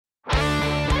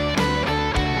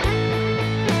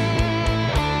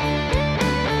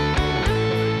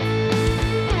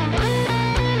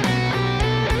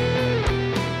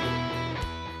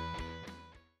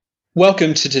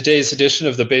Welcome to today's edition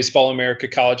of the Baseball America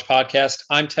College Podcast.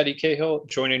 I'm Teddy Cahill.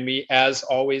 Joining me, as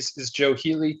always, is Joe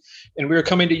Healy. And we're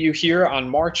coming to you here on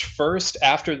March 1st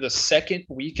after the second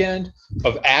weekend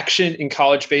of action in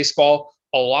college baseball.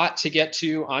 A lot to get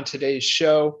to on today's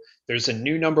show. There's a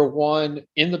new number one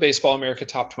in the Baseball America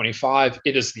Top 25.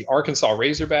 It is the Arkansas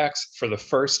Razorbacks for the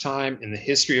first time in the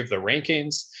history of the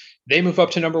rankings. They move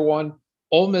up to number one.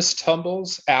 Ole Miss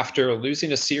tumbles after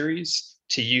losing a series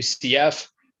to UCF.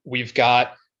 We've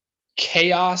got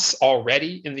chaos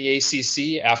already in the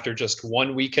ACC after just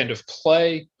one weekend of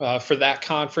play for that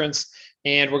conference.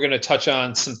 And we're going to touch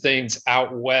on some things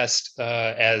out west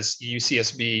as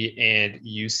UCSB and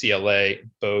UCLA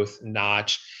both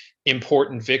notch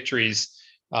important victories.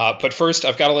 But first,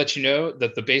 I've got to let you know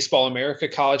that the Baseball America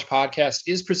College Podcast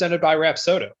is presented by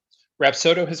Rapsodo.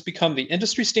 Rapsodo has become the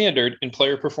industry standard in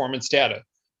player performance data.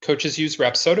 Coaches use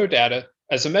Rapsodo data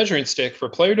as a measuring stick for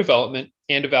player development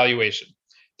and evaluation.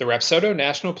 The Rapsodo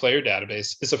National Player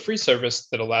Database is a free service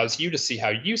that allows you to see how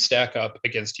you stack up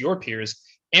against your peers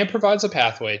and provides a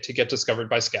pathway to get discovered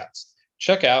by scouts.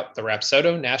 Check out the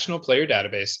Rapsodo National Player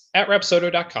Database at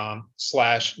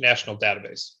rapsodo.com/national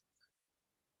database.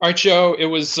 All right, Joe, it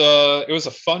was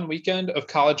a fun weekend of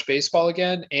college baseball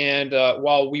again. And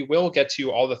while we will get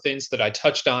to all the things that I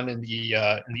touched on in the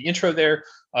intro there,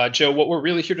 Joe, what we're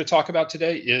really here to talk about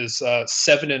today is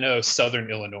 7-0 Southern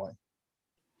Illinois.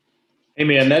 Hey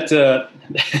man, that's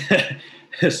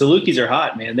Salukis are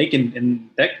hot, man. They can, and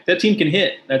that team can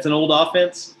hit. That's an old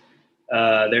offense.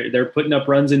 They're putting up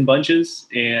runs in bunches,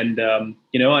 and doing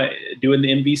the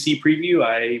MVC preview,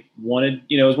 I wanted,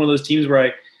 it was one of those teams where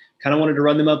I kind of wanted to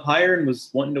run them up higher and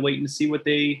was wanting to wait and see what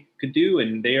they could do.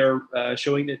 And they are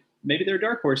showing that maybe they're a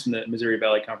dark horse in the Missouri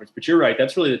Valley Conference. But you're right.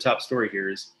 That's really the top story here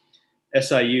is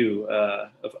SIU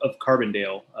of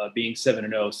Carbondale being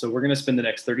 7-0. So we're going to spend the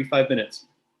next 35 minutes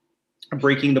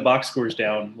breaking the box scores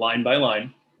down line by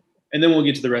line, and then we'll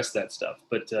get to the rest of that stuff.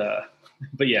 But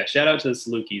yeah, shout out to the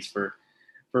Salukis for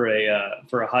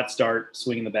a hot start,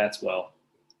 swinging the bats well.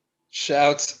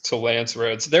 Shouts to Lance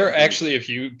Rhodes. There actually, if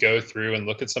you go through and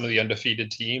look at some of the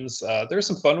undefeated teams, there's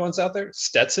some fun ones out there.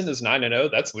 Stetson is 9-0.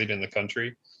 That's leading the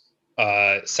country.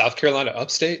 South Carolina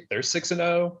Upstate, they're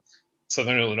 6-0.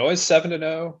 Southern Illinois is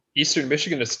 7-0. Eastern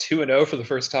Michigan is 2-0 for the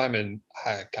first time. And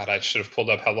God, I should have pulled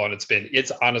up how long it's been.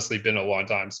 It's honestly been a long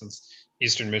time since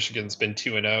Eastern Michigan's been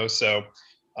 2-0. So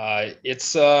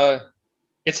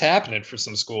it's happening for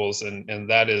some schools, and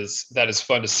that is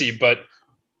fun to see. But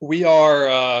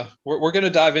we're going to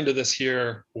dive into this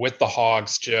here with the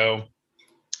Hogs, Joe.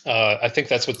 I think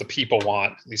that's what the people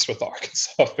want, at least what the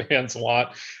Arkansas fans want.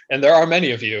 And there are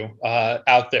many of you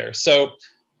out there. So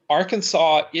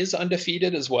Arkansas is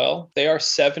undefeated as well. They are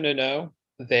 7-0.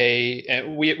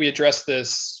 We addressed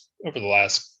this over the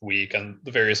last week on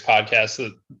the various podcasts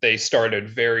that they started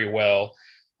very well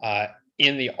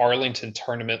in the Arlington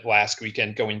tournament last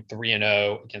weekend, going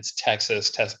 3-0 against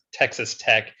Texas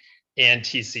Tech, and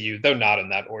TCU, though not in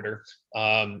that order.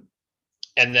 And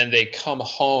then they come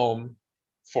home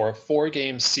for a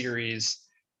 4-game series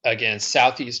against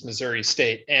Southeast Missouri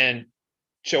State. And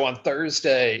Joe, on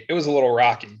Thursday, it was a little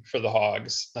rocky for the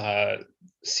Hogs.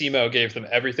 SEMO gave them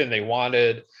everything they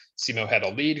wanted. SEMO had a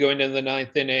lead going into the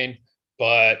 9th inning,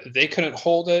 but they couldn't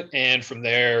hold it. And from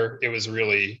there, it was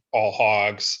really all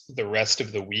Hogs the rest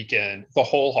of the weekend, the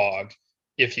whole hog,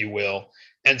 if you will.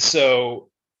 And so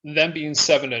them being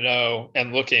 7-0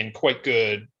 and looking quite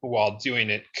good while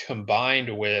doing it,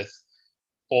 combined with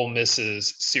Ole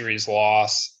Miss's series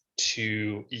loss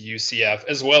to UCF,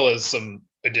 as well as some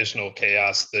additional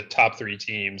chaos. The top 3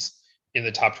 teams in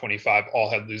the top 25 all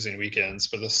had losing weekends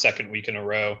for the second week in a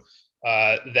row.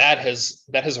 That has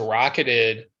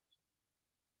rocketed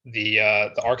the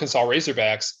Arkansas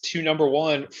Razorbacks to number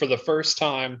one for the first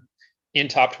time in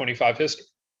top 25 history.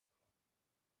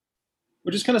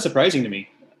 Which is kind of surprising to me,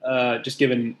 just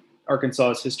given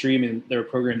Arkansas's history. I mean, they're a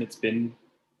program that's been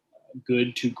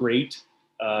good to great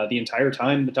the entire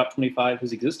time the top 25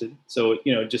 has existed. So,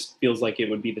 it just feels like it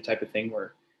would be the type of thing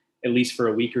where at least for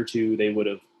a week or two, they would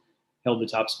have held the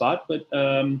top spot, but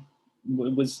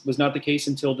was not the case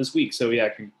until this week. So yeah,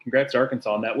 congrats to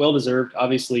Arkansas on that. Well-deserved.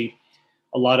 Obviously,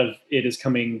 a lot of it is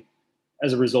coming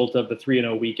as a result of the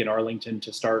 3-0 week in Arlington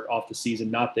to start off the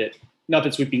season. Not that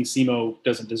sweeping SEMO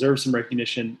doesn't deserve some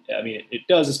recognition. I mean, it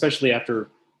does, especially after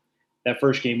that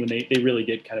first game when they really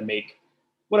did kind of make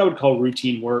what I would call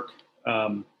routine work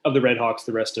of the Redhawks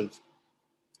the rest of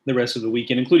the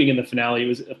weekend, including in the finale. It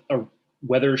was a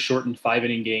weather-shortened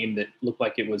 5-inning game that looked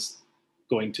like it was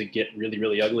going to get really,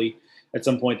 really ugly. At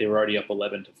some point, they were already up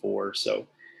 11-4. So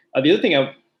the other thing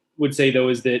I would say, though,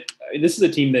 is that this is a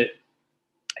team that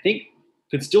I think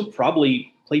could still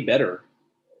probably play better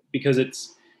because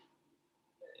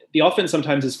the offense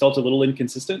sometimes has felt a little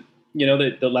inconsistent.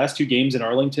 The last two games in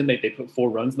Arlington, they put 4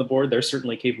 runs on the board. They're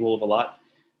certainly capable of a lot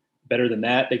better than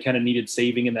that. They kind of needed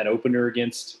saving in that opener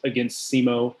against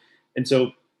SEMO. And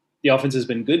so the offense has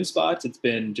been good in spots. It's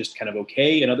been just kind of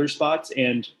okay in other spots.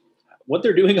 And what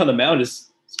they're doing on the mound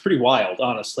is it's pretty wild,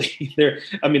 honestly.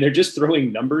 They're just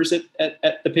throwing numbers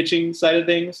at the pitching side of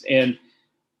things. And,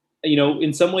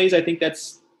 in some ways, I think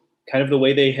that's kind of the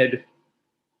way they had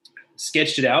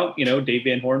sketched it out. Dave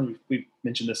Van Horn, we've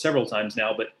mentioned this several times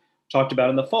now, but talked about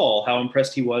in the fall how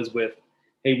impressed he was with,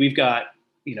 hey, we've got,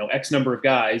 X number of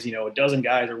guys, a dozen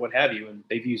guys or what have you, and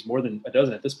they've used more than a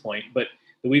dozen at this point, but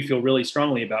that we feel really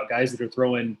strongly about guys that are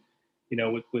throwing,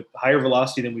 with higher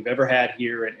velocity than we've ever had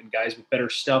here and guys with better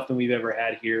stuff than we've ever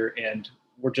had here. And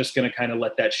we're just going to kind of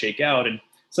let that shake out. And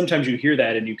sometimes you hear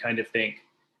that and you kind of think,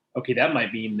 okay, that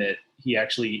might mean that he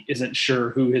actually isn't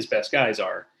sure who his best guys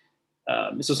are.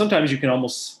 So sometimes you can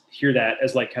almost hear that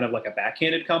as kind of like a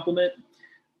backhanded compliment.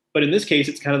 But in this case,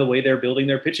 it's kind of the way they're building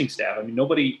their pitching staff. I mean,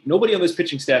 nobody on this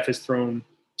pitching staff has thrown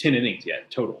 10 innings yet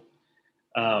total.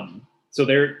 So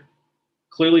they're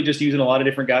clearly just using a lot of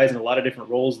different guys in a lot of different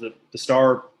roles. The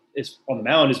star is on the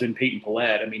mound has been Peyton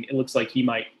Pallette. I mean, it looks like he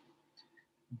might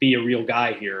be a real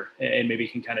guy here and maybe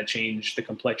can kind of change the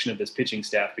complexion of this pitching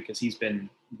staff because he's been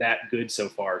that good so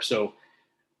far. So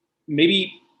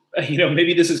maybe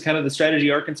this is kind of the strategy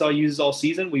Arkansas uses all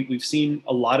season. We've seen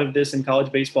a lot of this in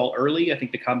college baseball early. I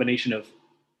think the combination of,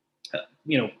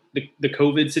 the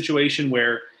COVID situation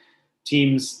where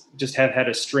teams just have had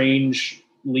a strange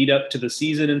lead up to the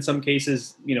season in some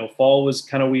cases. Fall was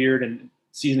kind of weird and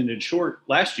season ended short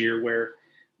last year where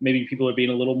maybe people are being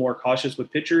a little more cautious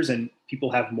with pitchers and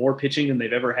people have more pitching than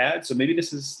they've ever had. So maybe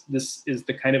this is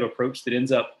the kind of approach that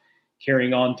ends up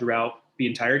carrying on throughout the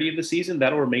entirety of the season.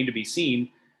 That'll remain to be seen.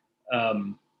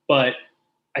 But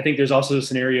I think there's also a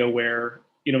scenario where,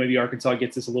 maybe Arkansas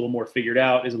gets this a little more figured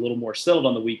out, is a little more settled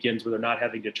on the weekends where they're not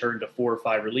having to turn to 4 or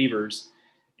 5 relievers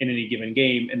in any given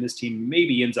game. And this team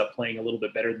maybe ends up playing a little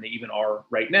bit better than they even are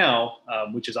right now,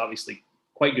 which is obviously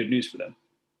quite good news for them.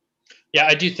 Yeah,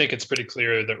 I do think it's pretty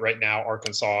clear that right now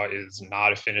Arkansas is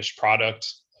not a finished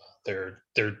product. They're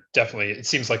definitely, it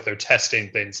seems like they're testing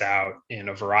things out in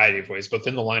a variety of ways, both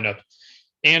in the lineup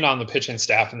and on the pitching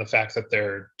staff. And the fact that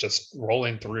they're just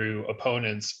rolling through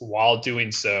opponents while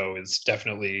doing so is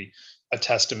definitely a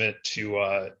testament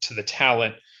to the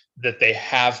talent that they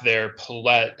have there.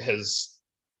 Pallette has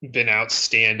been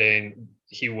outstanding.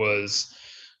 He was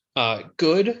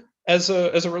good as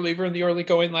a reliever in the early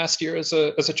going last year as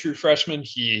a true freshman.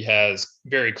 He has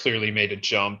very clearly made a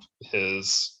jump.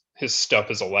 His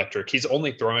stuff is electric. He's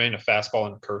only throwing a fastball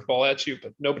and a curveball at you,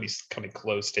 but nobody's coming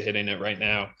close to hitting it right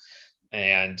now.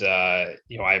 And I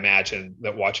imagine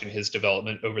that watching his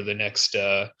development over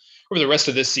the rest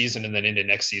of this season and then into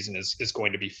next season is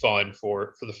going to be fun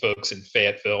for the folks in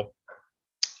Fayetteville.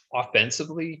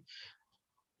 Offensively,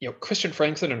 Christian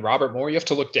Franklin and Robert Moore, you have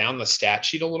to look down the stat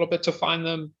sheet a little bit to find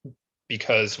them,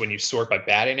 because when you sort by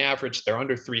batting average, they're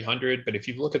under 300. But if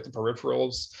you look at the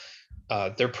peripherals,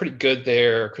 they're pretty good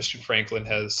there. Christian Franklin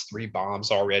has 3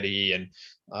 bombs already, and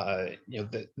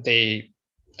they,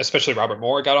 especially Robert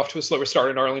Moore, got off to a slower start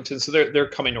in Arlington, so they're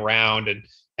coming around,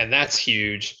 and that's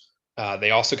huge. They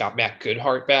also got Matt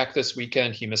Goodhart back this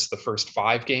weekend. He missed the first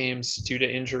 5 games due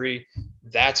to injury.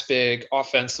 That's big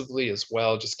offensively as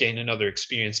well, just getting another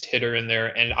experienced hitter in there.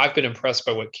 And I've been impressed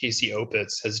by what Casey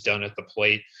Opitz has done at the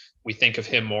plate. We think of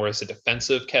him more as a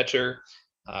defensive catcher,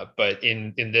 but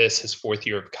in this, his 4th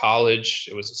year of college,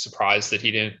 it was a surprise that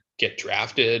he didn't get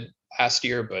drafted last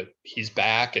year, but he's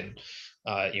back. And,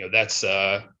 that's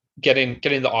getting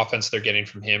the offense they're getting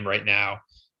from him right now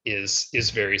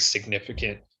is very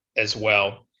significant as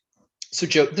well. So,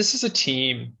 Joe, this is a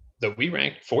team that we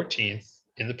ranked 14th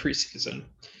in the preseason,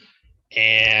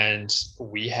 and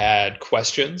we had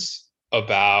questions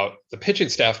about the pitching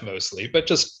staff mostly, but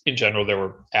just in general, there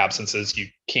were absences. You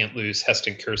can't lose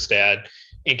Heston Kjerstad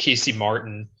and Casey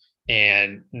Martin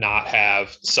and not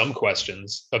have some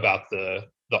questions about the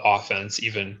offense,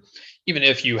 even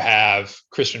if you have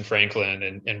Christian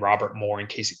Franklin and Robert Moore and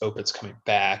Casey Opitz coming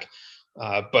back.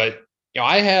 But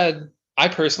I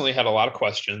personally had a lot of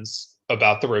questions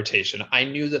about the rotation. I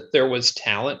knew that there was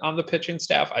talent on the pitching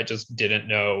staff. I just didn't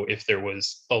know if there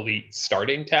was elite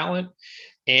starting talent.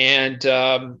 And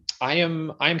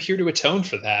I'm here to atone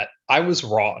for that. I was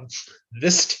wrong.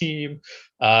 This team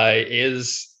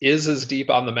is as deep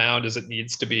on the mound as it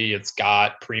needs to be. It's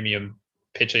got premium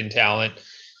pitching talent.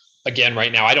 again,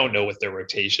 right now, I don't know what their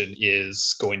rotation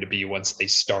is going to be once they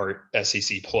start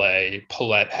SEC play.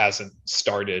 Paulette hasn't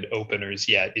started openers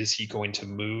yet. Is he going to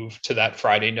move to that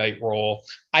Friday night role?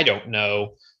 I don't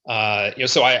know.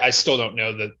 So I still don't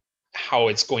know that how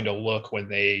it's going to look when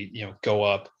they, go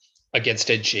up against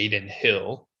a Jaden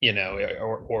Hill,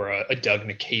 or a Doug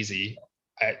Nikhazy.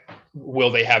 Will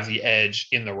they have the edge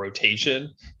in the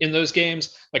rotation in those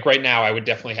games? Like right now, I would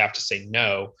definitely have to say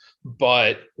no.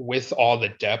 But with all the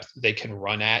depth they can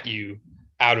run at you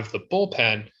out of the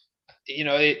bullpen,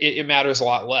 it matters a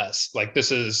lot less. Like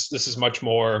this is much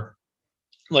more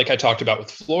like I talked about with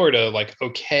Florida. Like,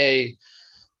 okay,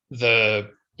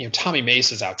 Tommy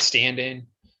Mace is outstanding,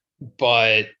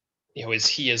 but is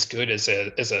he as good as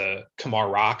a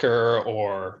Kamar Rocker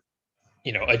or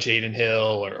a Jaden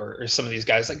Hill or some of these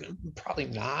guys? Like probably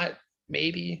not.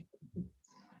 Maybe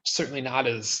certainly not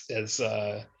as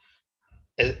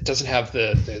it doesn't have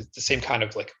the same kind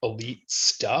of like elite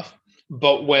stuff.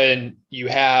 But when you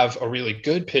have a really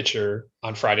good pitcher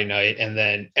on Friday night and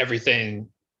then everything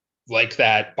like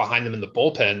that behind them in the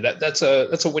bullpen, that's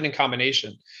a winning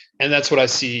combination, and that's what I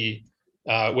see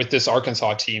with this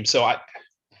Arkansas team. So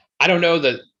I don't know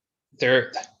that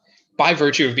they're, by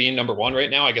virtue of being number one right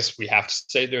now, I guess we have to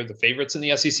say they're the favorites in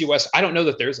the SEC West. I don't know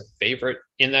that there's a favorite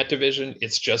in that division.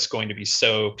 It's just going to be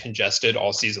so congested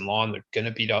all season long. They're going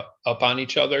to beat up on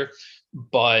each other.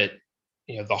 But,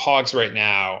 the Hogs right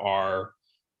now are,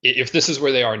 if this is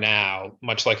where they are now,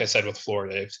 much like I said with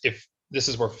Florida, if this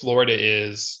is where Florida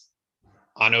is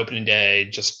on opening day,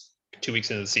 just 2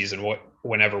 weeks into the season,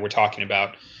 whenever we're talking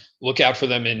about, look out for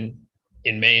them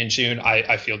in May and June.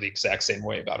 I feel the exact same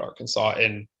way about Arkansas.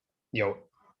 And,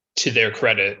 to their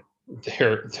credit,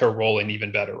 they're rolling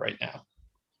even better right now.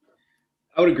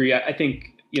 I would agree. I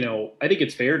think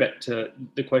it's fair to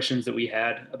the questions that we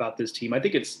had about this team. I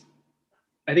think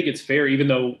it's fair, even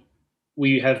though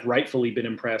we have rightfully been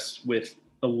impressed with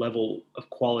the level of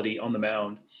quality on the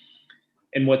mound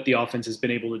and what the offense has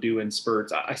been able to do in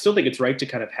spurts. I still think it's right to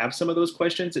kind of have some of those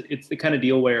questions. It's the kind of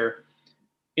deal where,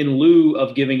 in lieu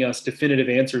of giving us definitive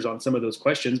answers on some of those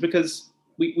questions, because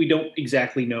we don't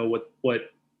exactly know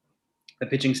what the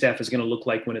pitching staff is going to look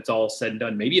like when it's all said and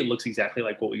done. Maybe it looks exactly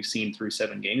like what we've seen through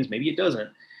 7 games. Maybe it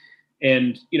doesn't.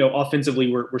 And,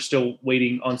 offensively, we're still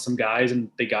waiting on some guys,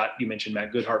 and you mentioned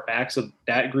Matt Goodhart back. So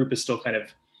that group is still kind of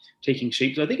taking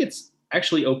shape. So I think it's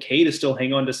actually okay to still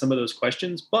hang on to some of those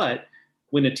questions. But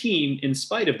when a team, in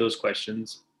spite of those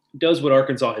questions, does what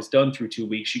Arkansas has done through 2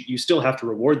 weeks, you still have to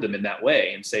reward them in that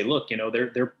way and say, look,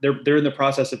 they're in the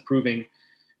process of proving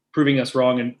us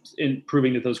wrong and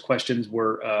proving that those questions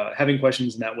were having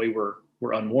questions in that way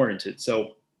were unwarranted.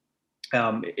 So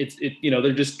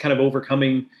they're just kind of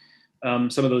overcoming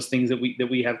some of those things that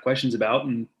we have questions about.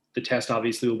 And the test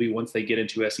obviously will be once they get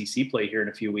into SEC play here in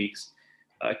a few weeks,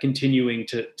 continuing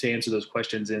to answer those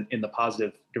questions in the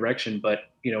positive direction. But,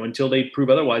 until they prove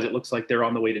otherwise, it looks like they're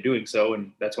on the way to doing so.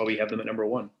 And that's why we have them at number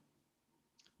one.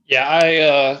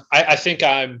 Yeah, I think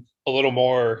I'm a little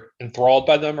more enthralled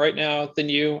by them right now than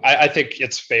you. I think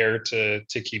it's fair to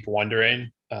keep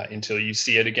wondering until you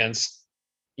see it against,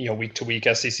 week to week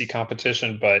SEC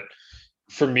competition. But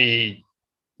for me,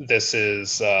 this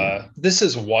is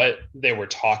what they were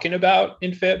talking about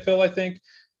in Fayetteville, I think.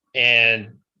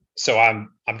 And so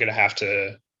I'm going to have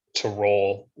to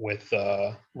roll with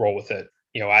it.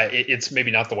 It's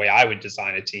maybe not the way I would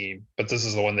design a team, but this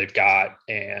is the one they've got,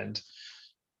 and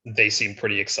they seem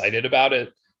pretty excited about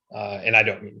it. And I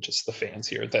don't mean just the fans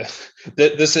here.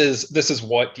 This is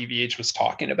what DVH was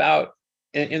talking about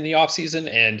in the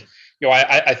offseason. And,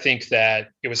 I think that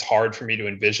it was hard for me to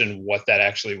envision what that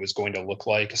actually was going to look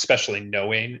like, especially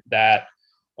knowing that,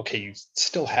 okay, you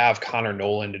still have Connor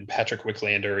Noland and Patrick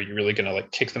Wicklander. Are you really going to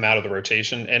kick them out of the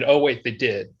rotation? And oh wait, they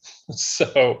did.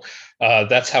 So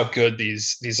that's how good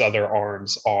these other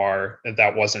arms are. And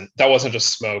that wasn't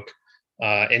just smoke.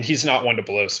 And he's not one to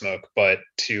blow smoke, but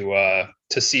to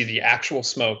see the actual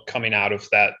smoke coming out of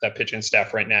that pitching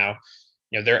staff right now,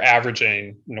 they're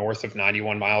averaging north of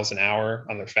 91 miles an hour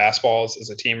on their fastballs as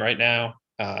a team right now.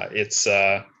 It's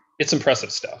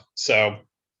impressive stuff. So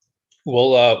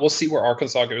we'll see where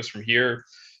Arkansas goes from here.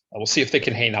 We'll see if they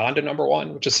can hang on to number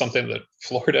one, which is something that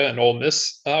Florida and Ole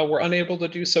Miss were unable to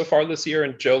do so far this year.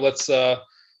 And Joe, let's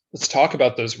talk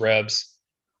about those Rebs.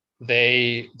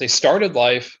 They started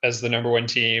life as the number one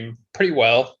team pretty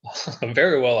well,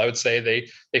 very well, I would say.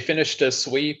 They finished a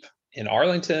sweep in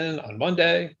Arlington on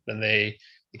Monday. Then they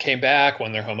came back,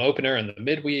 won their home opener in the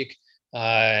midweek,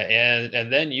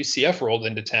 and then UCF rolled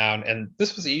into town. And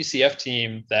this was a UCF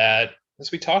team that,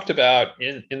 as we talked about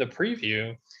in the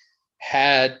preview,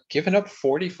 had given up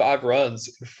 45 runs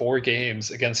in 4 games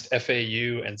against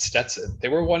FAU and Stetson. They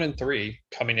were 1-3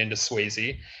 coming into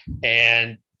Swayze,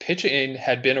 and pitching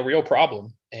had been a real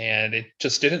problem. And it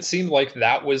just didn't seem like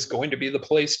that was going to be the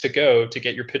place to go to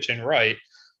get your pitching right.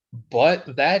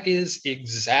 But that is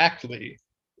exactly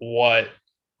what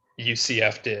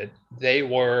UCF did. They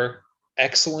were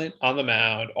excellent on the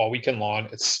mound all weekend long.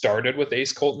 It started with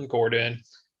ace Colton Gordon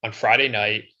on Friday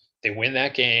night. They win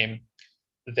that game.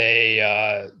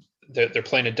 They're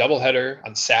playing a doubleheader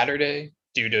on Saturday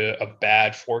due to a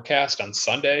bad forecast on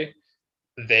Sunday.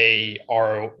 They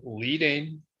are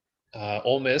leading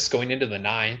Ole Miss going into the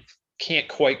ninth. Can't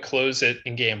quite close it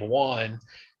in game one.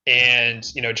 And,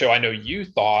 Joe, I know you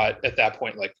thought at that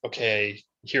point, like, okay,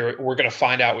 here we're going to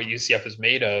find out what UCF is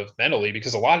made of mentally,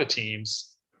 because a lot of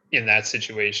teams in that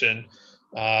situation,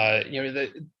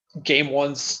 the game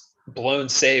one's blown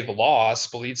save loss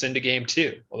bleeds into game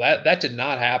two. Well, that did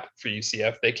not happen for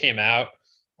UCF. They came out.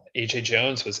 AJ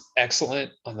Jones was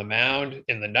excellent on the mound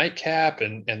in the nightcap,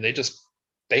 and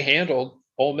they handled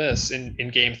Ole Miss in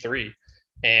game three.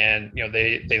 And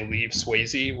they leave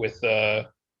Swayze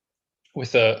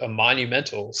with a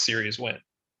monumental series win.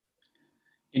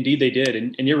 Indeed, they did,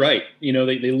 and you're right.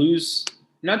 They lose,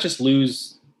 not just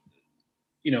lose,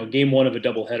 game one of a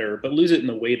doubleheader, but lose it in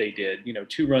the way they did.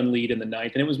 2-run lead in the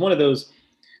ninth, and it was one of those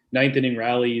ninth inning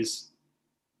rallies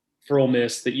for Ole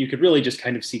Miss that you could really just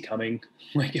kind of see coming.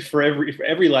 Like for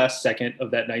every last second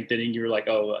of that ninth inning, you were like,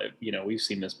 oh, we've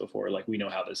seen this before. Like we know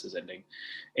how this is ending,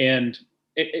 and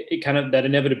it kind of, that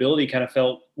inevitability kind of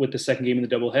felt with the second game of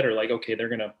the doubleheader. Like, okay,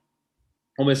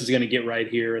 Ole Miss is going to get right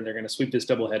here, and they're going to sweep this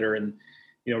doubleheader, and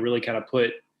really kind of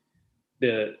put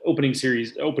the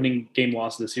opening game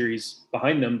loss of the series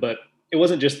behind them. But it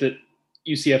wasn't just that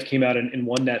UCF came out and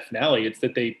won that finale. It's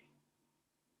that they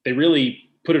really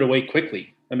put it away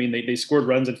quickly. I mean, they scored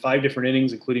runs in 5 different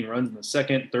innings, including runs in the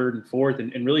second, third, and fourth,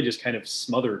 and really just kind of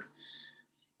smothered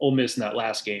Ole Miss in that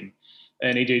last game.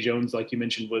 And AJ Jones, like you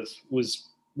mentioned, was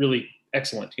really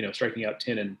excellent, striking out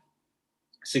 10 in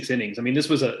 6 innings. I mean, this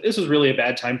was really a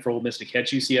bad time for Ole Miss to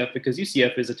catch UCF, because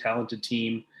UCF is a talented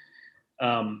team.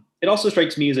 It also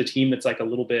strikes me as a team that's like a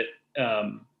little bit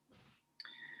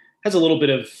has a little bit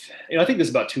of, I think this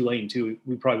is about Tulane too.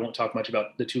 We probably won't talk much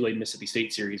about the Tulane Mississippi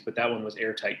State series, but that one was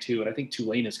airtight too. And I think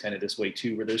Tulane is kind of this way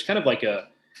too, where there's kind of like a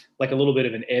little bit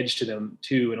of an edge to them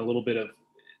too, and a little bit of,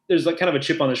 there's like kind of a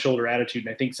chip on the shoulder attitude.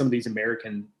 And I think some of these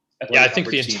American, I think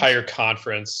the entire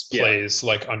conference plays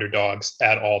like underdogs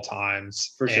at all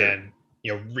times, for sure. And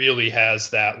really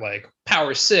has that like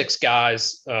Power Six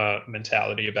guys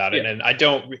mentality about it. And I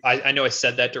know I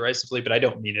said that derisively, but I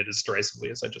don't mean it as derisively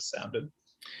as I just sounded.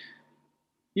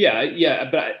 Yeah,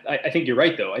 but I think you're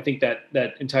right though. I think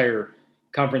that entire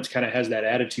conference kind of has that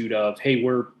attitude of, hey,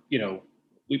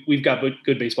 we've got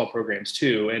good baseball programs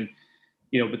too, and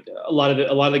but a lot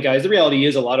of the guys. The reality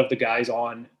is, a lot of the guys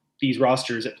on these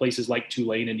rosters at places like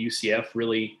Tulane and UCF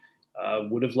really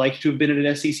would have liked to have been at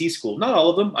an SEC school. Not all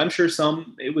of them. I'm sure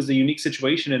some, it was a unique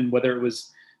situation, and whether it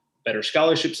was better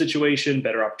scholarship situation,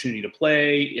 better opportunity to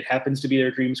play, it happens to be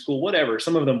their dream school, whatever.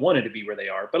 Some of them wanted to be where they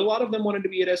are, but a lot of them wanted to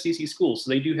be at SEC schools.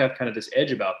 So they do have kind of this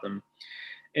edge about them.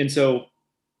 And so,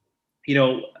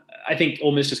 I think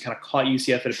Ole Miss just kind of caught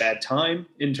UCF at a bad time,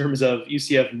 in terms of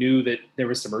UCF knew that there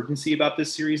was some urgency about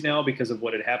this series now because of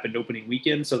what had happened opening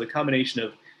weekend. So the combination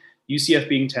of UCF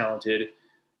being talented,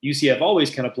 UCF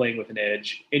always kind of playing with an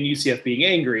edge, and UCF being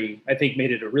angry, I think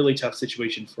made it a really tough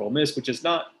situation for Ole Miss, which is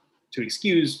not to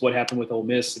excuse what happened with Ole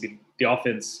Miss. I mean, the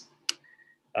offense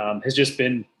has just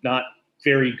been not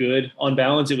very good on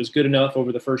balance. It was good enough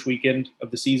over the first weekend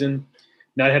of the season.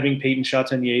 Not having Peyton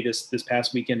Chatagnier this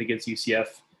past weekend against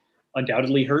UCF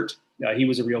undoubtedly hurt. He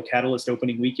was a real catalyst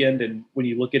opening weekend. And when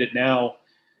you look at it now,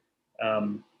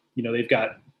 they've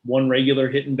got one regular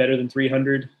hitting better than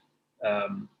 300.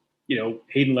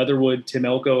 Hayden Leatherwood, Tim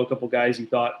Elko, a couple guys you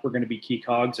thought were going to be key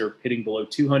cogs are hitting below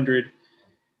 200.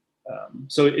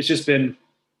 So it's just been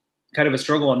kind of a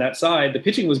struggle on that side. The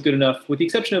pitching was good enough, with the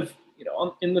exception of,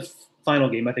 in the final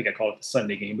game, I think I called it the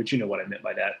Sunday game, but you know what I meant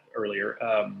by that earlier.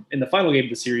 In the final game of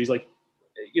the series,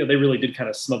 they really did kind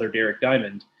of smother Derek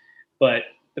Diamond. But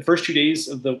the first 2 days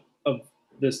of the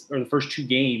first 2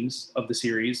 games of the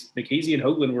series, McKazy and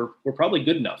Hoagland were probably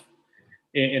good enough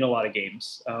in a lot of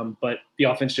games. But the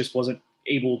offense just wasn't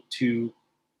able to,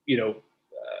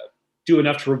 do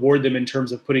enough to reward them in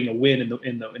terms of putting a win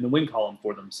in the win column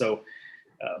for them. So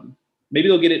maybe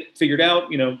they'll get it figured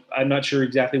out. I'm not sure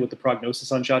exactly what the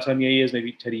prognosis on Chatanier is.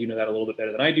 Maybe Teddy, you know that a little bit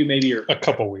better than I do, maybe, or a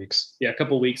couple weeks. Yeah, a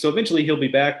couple weeks. So eventually he'll be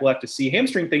back. We'll have to see.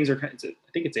 Hamstring things are I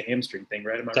think it's a hamstring thing,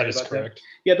 right? Am I That right is about correct. that?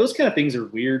 Yeah, those kind of things are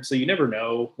weird. So you never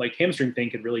know. Like hamstring thing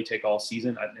could really take all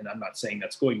season. And I'm not saying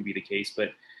that's going to be the case,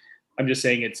 but I'm just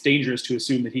saying it's dangerous to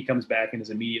assume that he comes back and is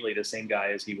immediately the same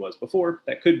guy as he was before.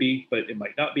 That could be, but it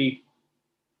might not be.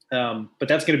 But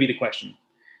that's going to be the question.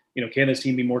 Can this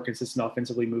team be more consistent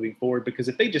offensively moving forward? Because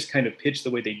if they just kind of pitch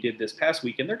the way they did this past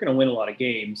weekend, they're going to win a lot of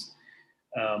games.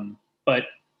 But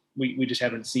we just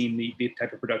haven't seen the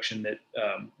type of production that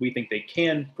we think they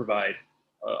can provide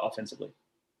offensively.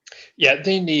 Yeah,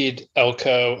 they need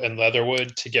Elko and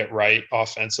Leatherwood to get right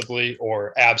offensively,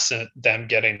 or absent them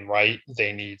getting right,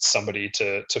 they need somebody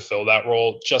to fill that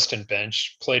role. Justin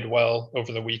Bench played well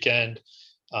over the weekend.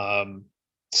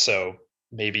 So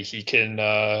maybe he can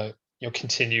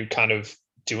continue kind of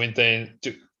doing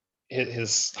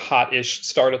his hot-ish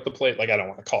start at the plate. Like, I don't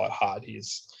want to call it hot.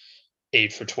 He's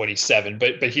 8 for 27,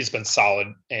 but he's been solid,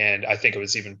 and I think it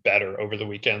was even better over the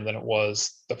weekend than it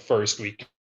was the first week.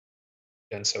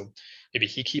 And so maybe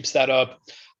he keeps that up.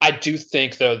 I do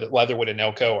think, though, that Leatherwood and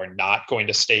Elko are not going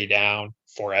to stay down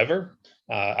forever.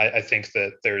 I think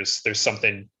that there's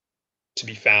something to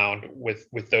be found with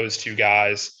those two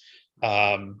guys.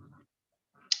 John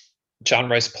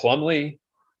Rice Plumlee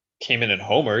came in and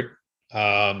homered,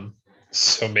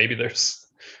 so maybe there's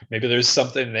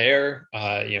something there.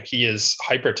 He is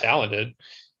hyper talented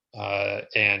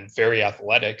and very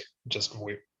athletic. Just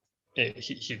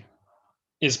he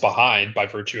is behind by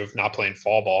virtue of not playing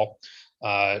fall ball.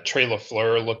 Trey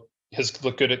LaFleur has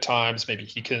looked good at times. Maybe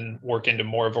he can work into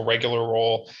more of a regular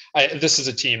role. This is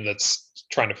a team that's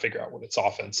trying to figure out what its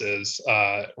offense is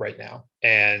right now.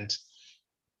 And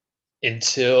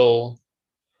until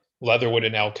Leatherwood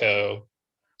and Elko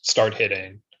start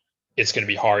hitting, it's going to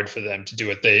be hard for them to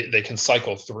do it. They can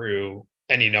cycle through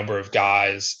any number of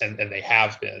guys, and they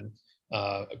have been,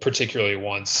 particularly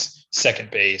once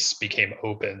second base became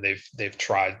open. They've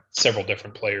tried several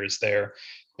different players there,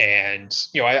 and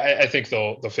I think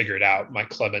they'll figure it out. Mike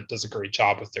Clement does a great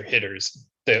job with their hitters.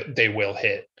 They will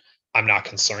hit. I'm not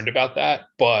concerned about that,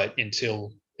 but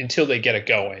until they get it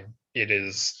going,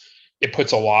 it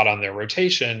puts a lot on their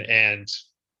rotation, and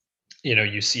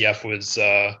UCF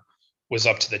was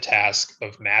up to the task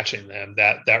of matching them.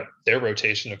 That their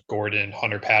rotation of Gordon,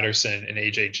 Hunter Patterson, and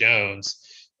AJ Jones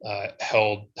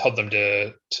held them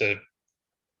to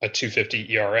a 2.50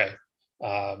 ERA.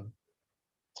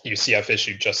 UCF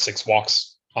issued just 6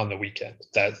 walks on the weekend.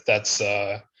 That's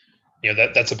a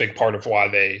big part of why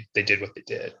they did what they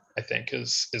did. I think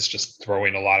is just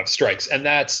throwing a lot of strikes, and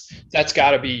that's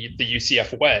got to be the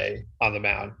UCF way on the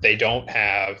mound. They don't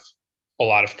have a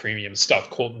lot of premium stuff.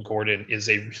 Colton Gordon is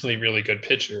a really, really good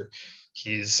pitcher.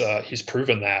 He's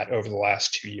proven that over the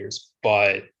last 2 years,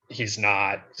 but he's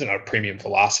not a premium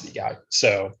velocity guy.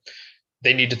 So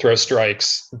they need to throw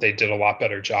strikes. They did a lot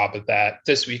better job at that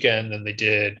this weekend than they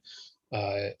did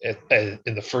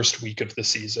in the first week of the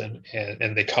season,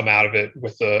 and they come out of it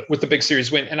with the big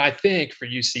series win. And I think for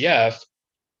UCF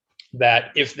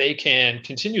that if they can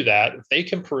continue that, if they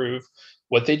can prove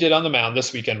what they did on the mound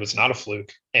this weekend was not a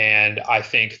fluke, and I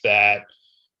think that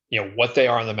what they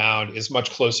are on the mound is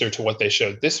much closer to what they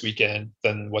showed this weekend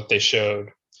than what they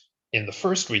showed in the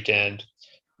first weekend,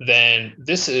 then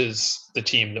this is the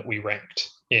team that we ranked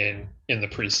in the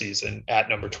preseason at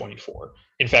number 24.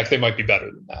 In fact, they might be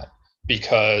better than that,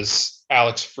 because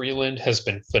Alex Freeland has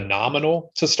been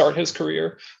phenomenal to start his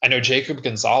career. I know Jacob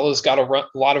Gonzalez got a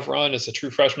lot of run as a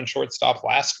true freshman shortstop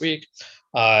last week.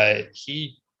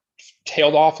 He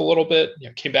tailed off a little bit,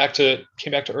 came back to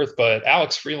earth. But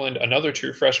Alex Freeland, another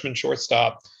true freshman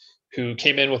shortstop who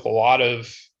came in with a lot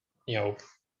of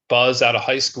buzz out of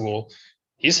high school,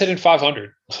 he's hitting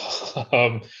 500.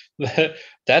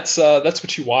 That's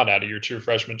what you want out of your true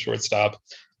freshman shortstop.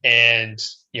 And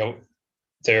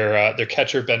their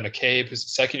catcher Ben McCabe, who's a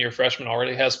second-year freshman,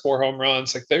 already has 4 home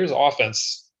runs. Like, there's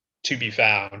offense to be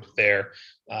found there.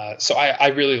 So I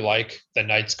really like the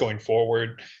Knights going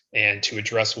forward. And to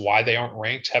address why they aren't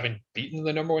ranked, having beaten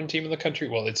the number 1 team in the country,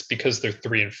 well, it's because they're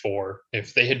 3-4.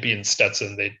 If they had beaten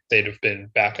Stetson, they'd have been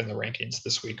back in the rankings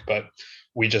this week. But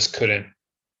we just couldn't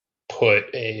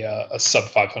put a sub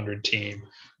 500 team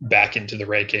back into the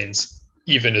rankings,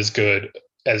 even as good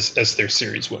as their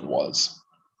series win was.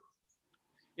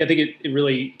 Yeah, I think it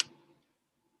really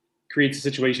creates a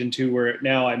situation too where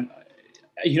now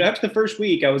after the first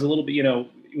week I was a little bit,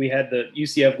 we had the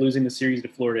UCF losing the series to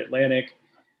Florida Atlantic.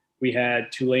 We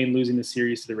had Tulane losing the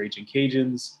series to the Raging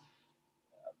Cajuns.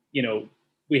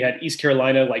 we had East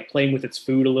Carolina like playing with its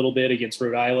food a little bit against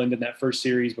Rhode Island in that first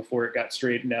series before it got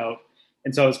straightened out.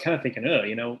 And so I was kind of thinking,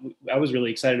 I was really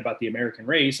excited about the American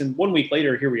race. And 1 week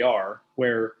later, here we are,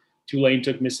 where Tulane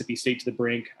took Mississippi State to the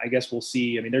brink. I guess we'll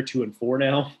see. I mean, they're 2-4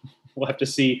 now. We'll have to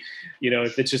see,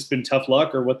 if it's just been tough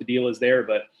luck or what the deal is there.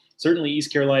 But certainly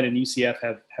East Carolina and UCF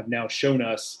have now shown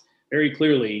us very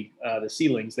clearly the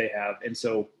ceilings they have. And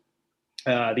so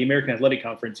the American Athletic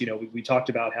Conference, we talked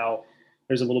about how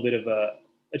there's a little bit of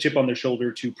a chip on their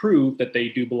shoulder to prove that they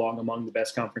do belong among the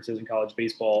best conferences in college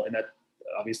baseball. And that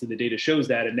obviously the data shows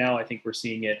that. And now I think we're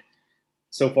seeing it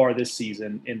so far this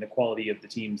season in the quality of the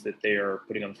teams that they are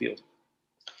putting on the field.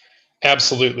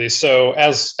 Absolutely. So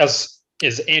as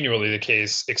is annually the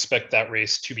case, expect that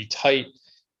race to be tight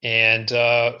and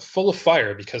full of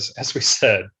fire, because as we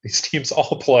said, these teams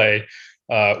all play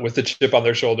with the chip on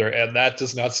their shoulder, and that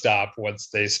does not stop once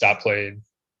they stop playing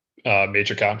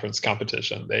major conference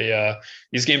competition.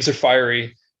 These games are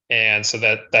fiery, and so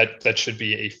that should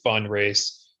be a fun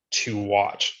race to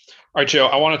watch. All right, Joe,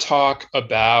 I want to talk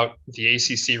about the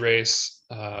ACC race,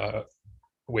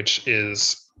 which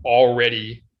is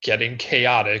already getting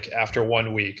chaotic after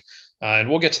 1 week. And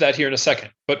we'll get to that here in a second.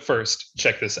 But first,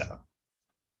 check this out.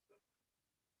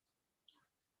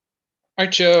 All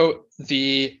right, Joe,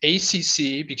 the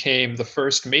ACC became the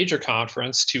first major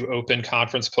conference to open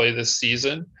conference play this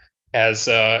season. As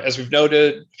we've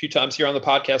noted a few times here on the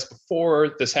podcast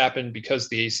before, this happened because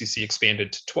the ACC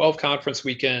expanded to 12 conference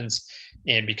weekends,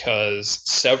 and because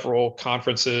several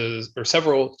conferences or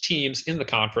several teams in the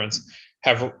conference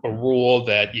have a rule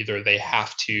that either they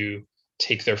have to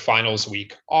take their finals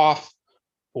week off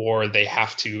or they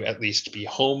have to at least be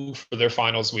home for their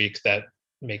finals week. That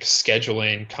makes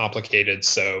scheduling complicated.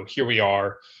 So here we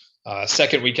are,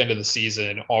 second weekend of the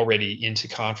season, already into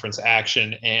conference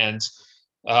action. And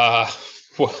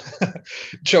well,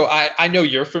 Joe, I know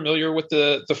you're familiar with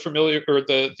the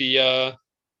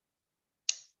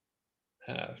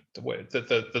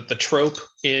trope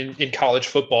in college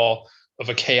football of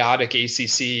a chaotic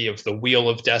ACC, of the wheel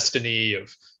of destiny,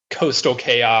 of coastal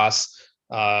chaos.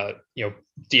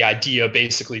 The idea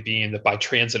basically being that by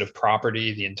transitive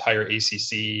property, the entire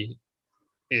ACC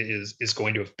is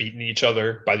going to have beaten each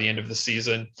other by the end of the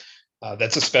season.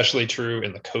 That's especially true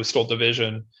in the Coastal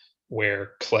Division,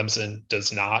 where Clemson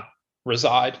does not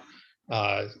reside.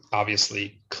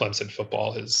 Obviously, Clemson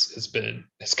football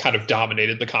has kind of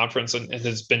dominated the conference and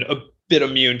has been a bit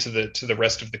immune to the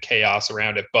rest of the chaos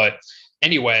around it. But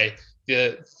anyway,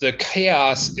 the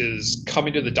chaos is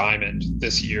coming to the Diamond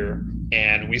this year,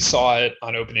 and we saw it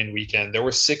on opening weekend. There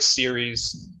were 6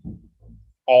 series.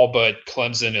 All but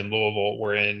Clemson and Louisville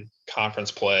were in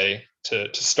conference play to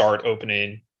start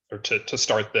opening, or to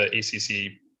start the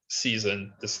ACC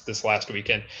season this last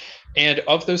weekend. And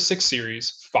of those 6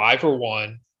 series, 5 were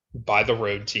won by the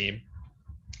road team,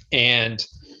 and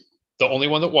the only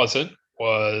one that wasn't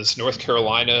was North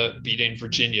Carolina beating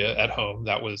Virginia at home.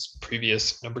 That was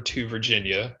previous number 2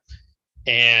 Virginia.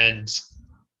 And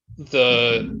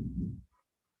there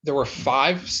were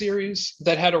 5 series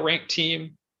that had a ranked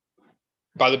team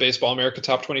by the Baseball America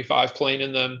Top 25 playing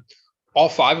in them. All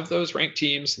 5 of those ranked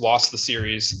teams lost the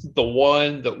series. The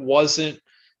one that wasn't,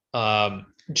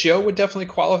 Joe would definitely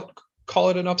call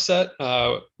it an upset.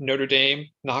 Notre Dame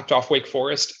knocked off Wake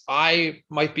Forest. I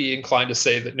might be inclined to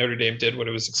say that Notre Dame did what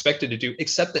it was expected to do,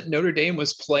 except that Notre Dame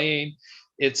was playing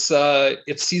its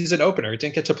season opener. It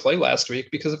didn't get to play last week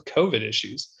because of COVID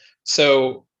issues.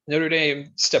 So Notre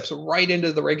Dame steps right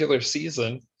into the regular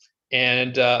season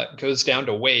and goes down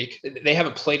to Wake. They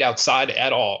haven't played outside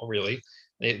at all, really.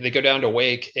 They go down to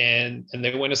Wake and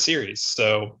they win a series.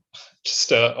 So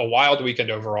just a wild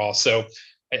weekend overall. So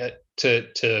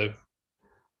to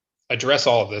address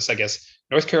all of this, I guess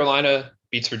North Carolina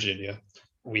beats Virginia.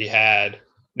 We had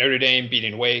Notre Dame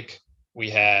beating Wake. We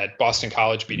had Boston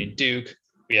College beating Duke.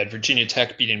 We had Virginia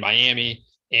Tech beating Miami.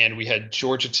 And we had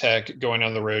Georgia Tech going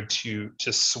on the road to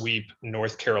sweep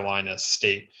North Carolina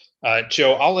State.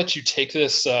 Joe, I'll let you take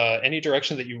this any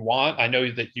direction that you want. I know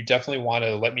that you definitely want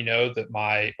to let me know that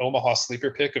my Omaha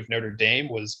sleeper pick of Notre Dame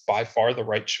was by far the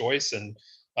right choice, and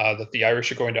that the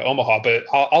Irish are going to Omaha. But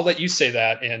I'll let you say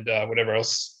that, and wherever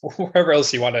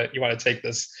else you want to take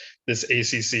this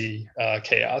ACC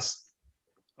chaos.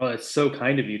 Oh, it's so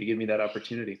kind of you to give me that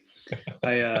opportunity.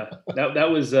 That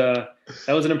was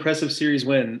an impressive series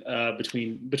win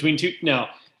between two. Now,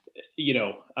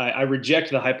 I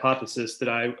reject the hypothesis that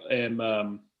I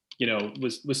am,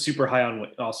 was super high on,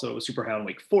 also was super high on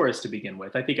Wake Forest to begin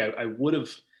with. I think I would have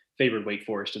favored Wake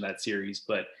Forest in that series,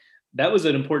 but that was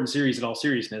an important series in all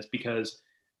seriousness, because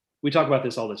we talk about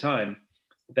this all the time,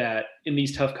 that in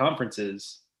these tough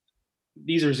conferences,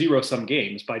 these are zero-sum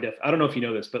games by def. I don't know if you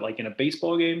know this, but like in a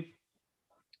baseball game,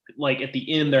 like at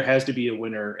the end there has to be a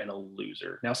winner and a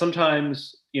loser. Now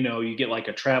sometimes you get like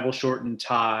a travel shortened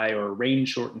tie or a rain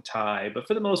shortened tie, but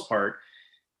for the most part,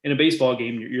 in a baseball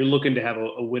game, you're looking to have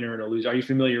a winner and a loser. Are you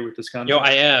familiar with this concept?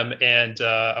 I am, and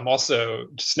I'm also,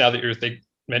 just now that you're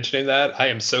mentioning that, I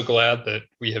am so glad that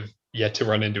we have yet to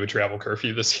run into a travel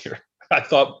curfew this year. I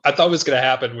thought it was going to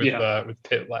happen with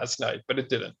Pitt last night, but it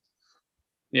didn't.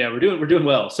 Yeah, we're doing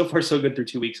well so far. So good through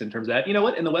 2 weeks in terms of that. You know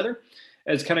what? And the weather,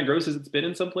 as kind of gross as it's been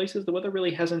in some places, the weather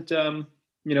really hasn't. The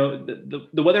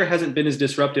weather hasn't been as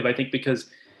disruptive. I think because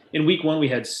in week one we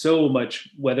had so much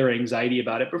weather anxiety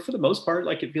about it, but for the most part,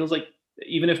 like it feels like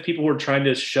even if people were trying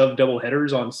to shove double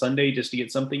headers on Sunday just to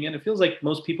get something in, it feels like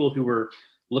most people who were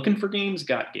looking for games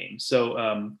got games.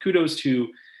 So kudos to,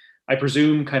 I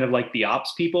presume, kind of like the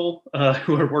ops people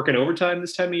who are working overtime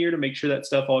this time of year to make sure that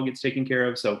stuff all gets taken care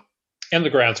of. So. And the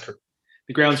grounds crew.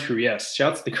 The grounds crew, yes.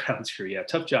 Shouts to the grounds crew. Yeah,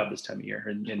 tough job this time of year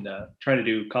and trying to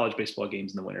do college baseball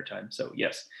games in the wintertime. So,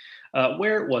 yes.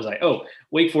 Where was I? Oh,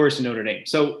 Wake Forest and Notre Dame.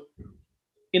 So,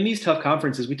 in these tough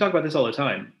conferences, we talk about this all the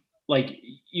time. Like,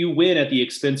 you win at the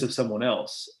expense of someone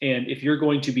else. And if you're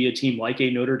going to be a team like a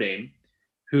Notre Dame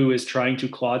who is trying to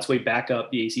claw its way back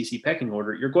up the ACC pecking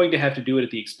order, you're going to have to do it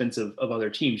at the expense of other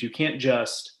teams. You can't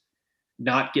just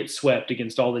not get swept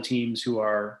against all the teams who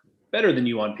are better than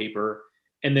you on paper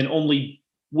and then only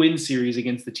win series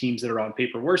against the teams that are on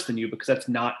paper worse than you, because that's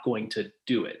not going to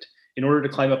do it. In order to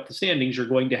climb up the standings, you're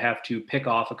going to have to pick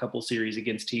off a couple series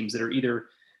against teams that are either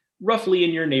roughly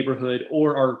in your neighborhood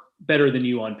or are better than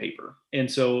you on paper. And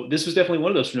so this was definitely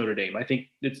one of those for Notre Dame. I think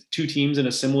it's two teams in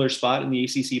a similar spot in the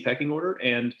ACC pecking order,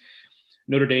 and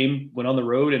Notre Dame went on the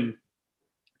road and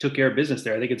took care of business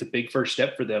there. I think it's a big first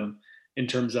step for them in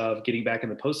terms of getting back in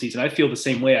the postseason. I feel the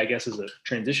same way, I guess, as a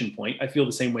transition point. I feel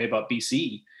the same way about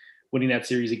BC winning that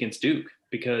series against Duke,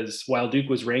 because while Duke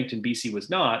was ranked and BC was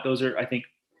not, those are, I think,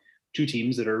 two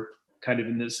teams that are kind of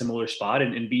in this similar spot.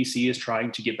 And BC is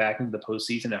trying to get back into the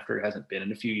postseason after it hasn't been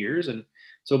in a few years. And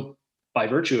so by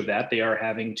virtue of that, they are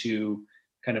having to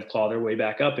kind of claw their way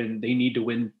back up, and they need to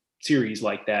win series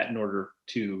like that in order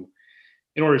to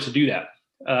do that.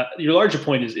 Your larger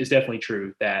point is definitely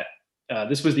true that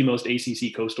this was the most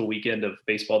ACC coastal weekend of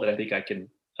baseball that I think I can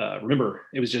remember.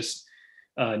 It was just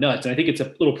nuts. And I think it's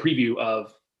a little preview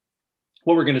of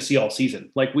what we're going to see all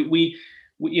season. Like we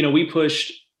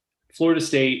pushed Florida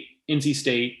State, NC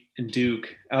State, and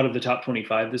Duke out of the top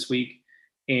 25 this week.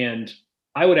 And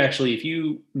I would actually, if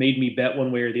you made me bet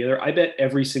one way or the other, I bet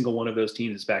every single one of those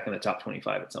teams is back in the top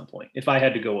 25 at some point, if I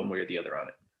had to go one way or the other on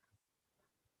it.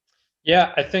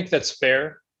 Yeah, I think that's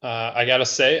fair. I gotta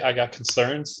say, I got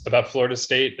concerns about Florida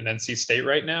State and NC State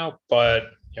right now,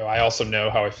 but I also know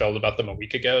how I felt about them a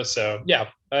week ago. So yeah,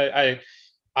 I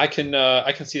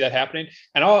can see that happening,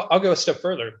 and I'll go a step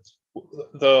further.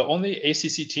 The only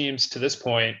ACC teams to this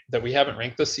point that we haven't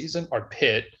ranked this season are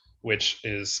Pitt, which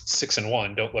is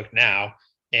 6-1. Don't look now,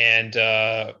 and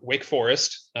Wake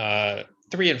Forest, 3-4,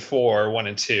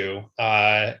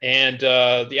 1-2, and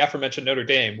the aforementioned Notre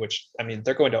Dame, which, I mean,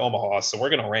 they're going to Omaha, so we're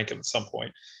going to rank them at some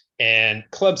point. And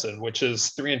Clemson, which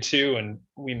is 3-2, and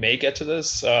we may get to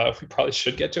this. We probably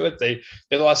should get to it. They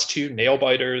lost two nail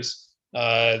biters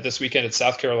this weekend at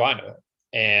South Carolina,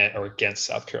 or against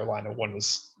South Carolina. One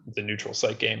was the neutral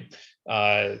site game,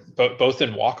 both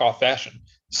in walk-off fashion.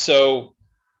 So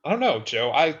I don't know,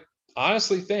 Joe. I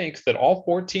honestly think that all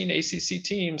 14 ACC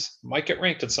teams might get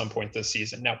ranked at some point this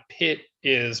season. Now, Pitt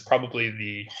is probably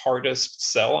the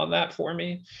hardest sell on that for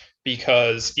me,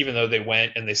 because even though they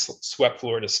went and they swept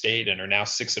Florida State and are now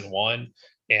 6-1,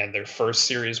 and their first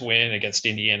series win against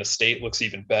Indiana State looks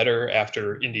even better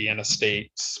after Indiana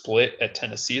State split at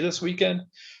Tennessee this weekend.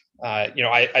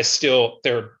 I still,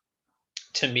 they're,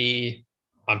 to me,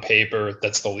 on paper,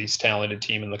 that's the least talented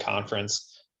team in the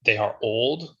conference. They are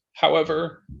old,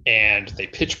 however, and they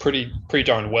pitch pretty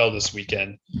darn well this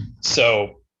weekend.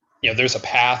 So, there's a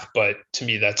path, but to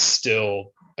me, that's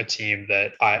still a team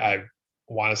that I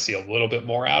want to see a little bit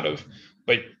more out of.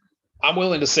 But I'm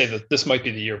willing to say that this might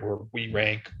be the year where we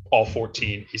rank all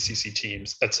 14 ACC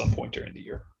teams at some point during the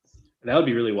year. That would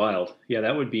be really wild. Yeah,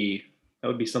 that would be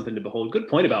something to behold. Good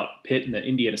point about Pitt and the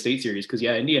Indiana State series, because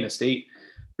Indiana State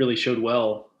really showed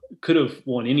well. Could have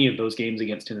won any of those games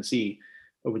against Tennessee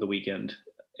over the weekend,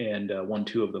 and won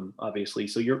two of them, obviously.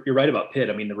 So you're right about Pitt.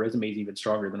 I mean, the resume is even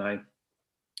stronger than I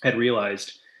had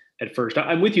realized at first.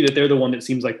 I'm with you that they're the one that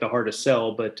seems like the hardest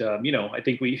sell, but I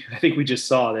think we just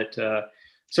saw that.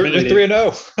 Certainly they're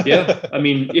 3-0. Yeah, I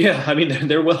mean,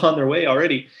 they're well on their way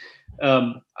already.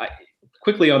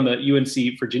 quickly on the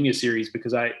UNC Virginia series,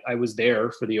 because I was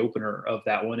there for the opener of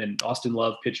that one, and Austin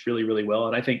Love pitched really, really well.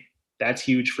 And I think that's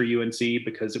huge for UNC,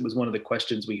 because it was one of the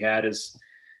questions we had is,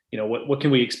 what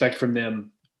can we expect from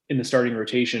them in the starting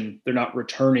rotation? They're not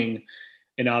returning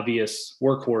an obvious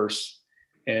workhorse,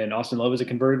 and Austin Love is a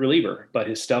converted reliever, but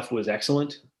his stuff was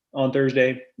excellent on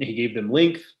Thursday. He gave them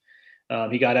length.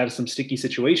 He got out of some sticky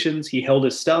situations. He held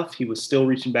his stuff. He was still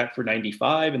reaching back for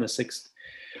 95 in the 6th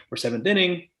or 7th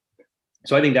inning.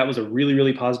 So I think that was a really,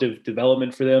 really positive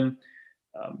development for them.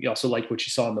 You also liked what you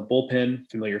saw in the bullpen.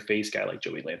 Familiar face guy like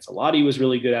Joey Lancelotti was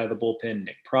really good out of the bullpen.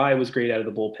 Nick Pry was great out of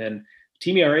the bullpen.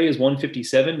 Team ERA is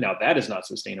 157. Now that is not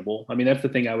sustainable. I mean, that's the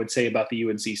thing I would say about the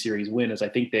UNC series win is I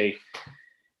think they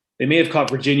may have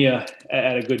caught Virginia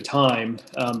at a good time,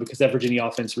 because that Virginia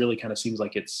offense really kind of seems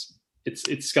like it's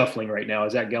scuffling right now.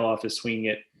 Zach Geloff is swinging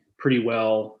it pretty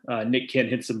well. Nick Kent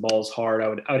hit some balls hard. I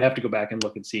would have to go back and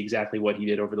look and see exactly what he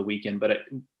did over the weekend. But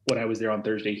when I was there on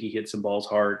Thursday, he hit some balls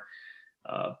hard.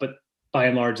 But by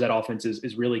and large, that offense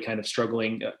is really kind of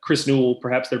struggling. Chris Newell,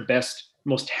 perhaps their best,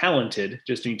 most talented,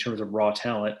 just in terms of raw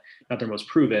talent, not their most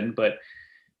proven, but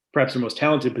perhaps their most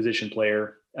talented position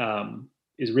player,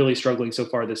 is really struggling so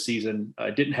far this season.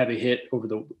 Didn't have a hit over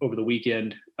the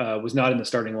weekend. Was not in the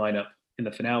starting lineup in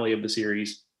the finale of the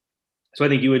series. So I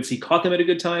think UNC caught them at a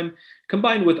good time,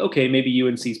 combined with, okay, maybe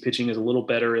UNC's pitching is a little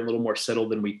better and a little more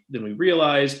settled than we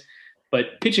realized.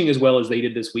 But pitching as well as they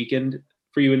did this weekend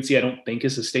for UNC, I don't think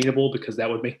is sustainable, because that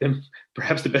would make them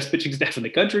perhaps the best pitching staff in the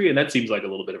country, and that seems like a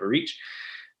little bit of a reach.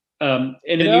 I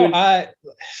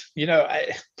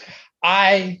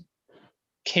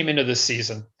came into this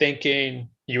season thinking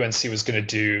UNC was going to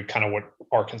do kind of what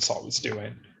Arkansas was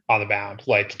doing on the mound.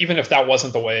 Like, even if that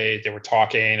wasn't the way they were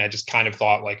talking, I just kind of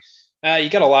thought like,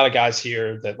 you got a lot of guys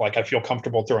here that like I feel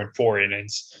comfortable throwing 4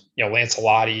 innings.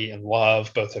 Lancelotti and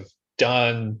Love both have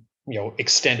done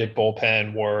extended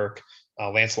bullpen work.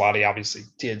 Lancelotti obviously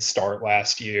did start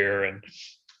last year, and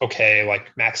okay, like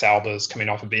Max Alba's coming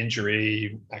off of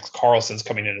injury. Max Carlson's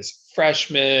coming in as a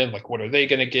freshman. Like, what are they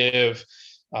going to give?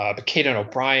 But Caden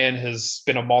O'Brien has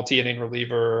been a multi-inning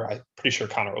reliever. I'm pretty sure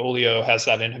Connor Olio has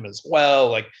that in him as well.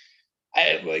 Like,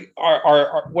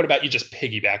 what about you just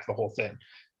piggyback the whole thing?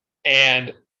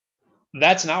 And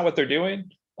that's not what they're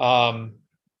doing.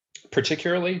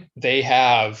 Particularly, they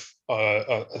have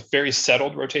a very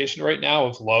settled rotation right now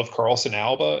of Love, Carlson,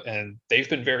 Alba, and they've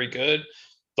been very good.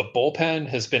 The bullpen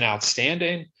has been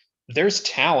outstanding. There's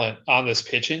talent on this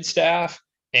pitching staff,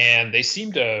 and they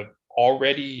seem to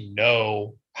already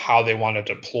know how they want to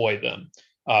deploy them,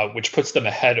 which puts them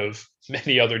ahead of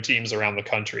many other teams around the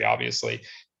country, obviously,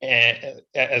 and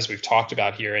as we've talked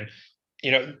about here. And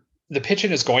the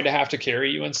pitching is going to have to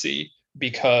carry UNC,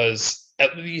 because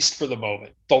at least for the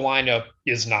moment, the lineup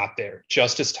is not there.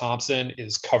 Justice Thompson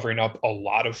is covering up a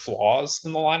lot of flaws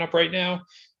in the lineup right now.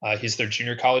 He's their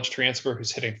junior college transfer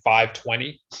who's hitting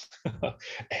 .520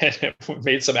 and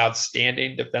made some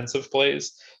outstanding defensive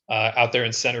plays out there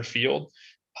in center field.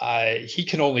 He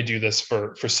can only do this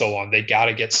for so long. They got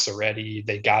to get Soretti.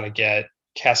 They got to get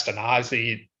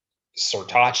Castanazzi,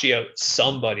 Sortaccio.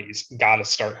 Somebody's got to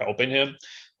start helping him.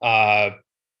 But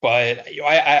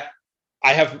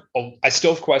I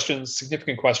still have questions,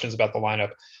 significant questions about the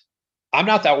lineup. I'm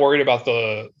not that worried about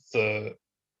the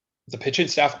pitching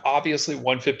staff. Obviously,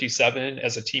 157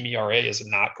 as a team ERA is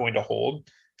not going to hold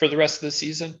for the rest of the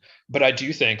season, but I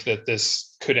do think that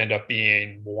this could end up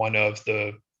being one of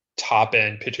the top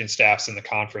end pitching staffs in the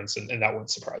conference, and that wouldn't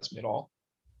surprise me at all.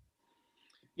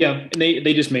 Yeah, and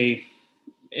they just may,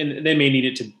 and they may need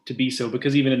it to be so,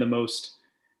 because even in the most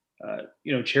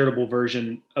charitable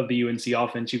version of the UNC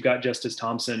offense, you've got Justice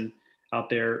Thompson out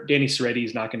there. Danny Soretti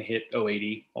is not going to hit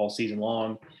 080 all season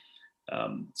long.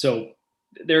 So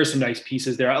there are some nice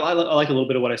pieces there. I like a little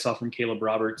bit of what I saw from Caleb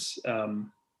Roberts.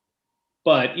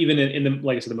 But even in the,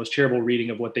 like I said, the most charitable reading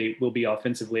of what they will be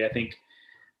offensively, I think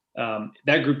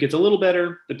that group gets a little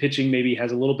better. The pitching maybe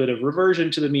has a little bit of reversion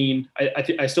to the mean.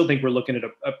 I still think we're looking at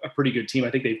a pretty good team.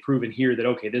 I think they've proven here that,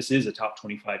 okay, this is a top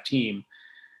 25 team.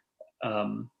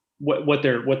 What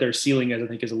their ceiling is, I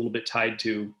think, is a little bit tied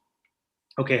to,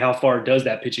 okay, how far does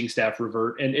that pitching staff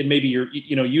revert? And maybe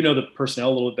you know the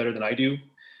personnel a little bit better than I do,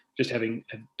 just having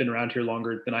been around here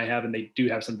longer than I have, and they do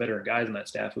have some veteran guys on that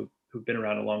staff who've been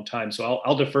around a long time. So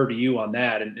I'll defer to you on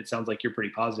that, and it sounds like you're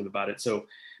pretty positive about it. So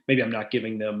maybe I'm not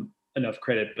giving them enough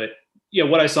credit, but yeah,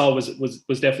 what I saw was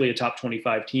definitely a top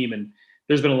 25 team, and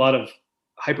there's been a lot of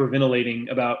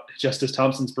hyperventilating about Justice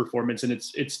Thompson's performance, and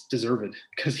it's deserved,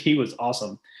 because he was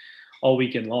awesome all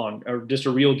weekend long, or just a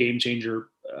real game changer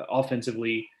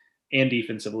offensively and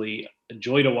defensively. A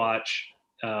joy to watch.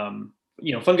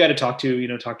 fun guy to talk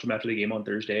to. Talked to him after the game on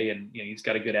Thursday, and he's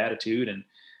got a good attitude and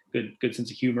good sense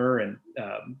of humor, and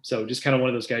so just kind of one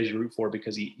of those guys you root for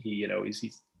because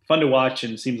he's fun to watch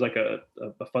and seems like a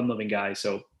fun loving guy.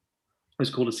 So it was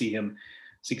cool to see him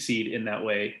succeed in that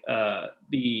way.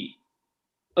 The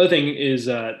other thing is,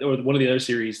 or one of the other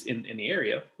series in the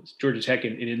area was Georgia Tech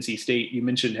and NC State. You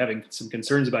mentioned having some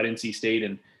concerns about NC State,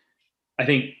 and I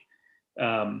think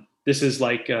this is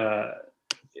like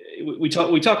we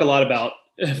talk a lot about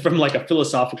from like a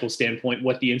philosophical standpoint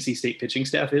what the NC State pitching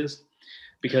staff is,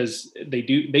 because they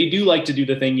do like to do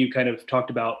the thing you kind of talked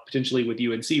about potentially with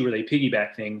UNC where they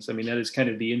piggyback things. I mean, that is kind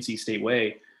of the NC State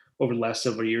way over the last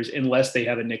several years, unless they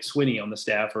have a Nick Swinney on the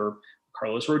staff or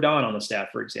Carlos Rodon on the staff,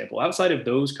 for example. Outside of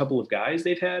those couple of guys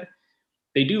they've had,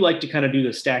 they do like to kind of do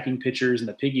the stacking pitchers and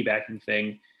the piggybacking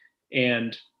thing.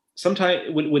 And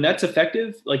sometimes when that's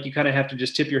effective, like you kind of have to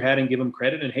just tip your hat and give them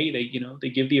credit. And hey, they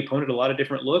give the opponent a lot of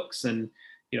different looks and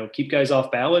keep guys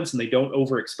off balance, and they don't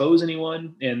overexpose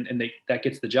anyone, and that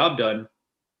gets the job done.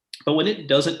 But when it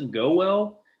doesn't go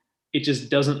well, it just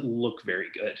doesn't look very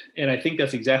good. And I think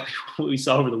that's exactly what we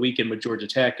saw over the weekend with Georgia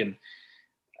Tech. And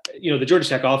the Georgia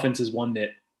Tech offense is one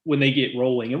that when they get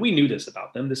rolling, and we knew this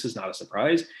about them, this is not a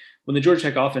surprise. When the Georgia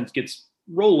Tech offense gets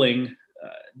rolling,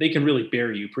 they can really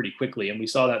bury you pretty quickly. And we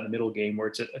saw that in the middle game where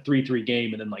it's a 3-3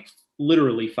 game. And then like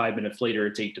literally 5 minutes later,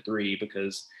 it's 8-3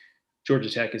 because Georgia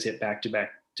Tech has hit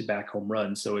back-to-back home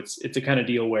runs. So it's a kind of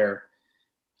deal where,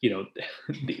 the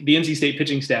NC State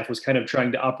pitching staff was kind of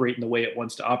trying to operate in the way it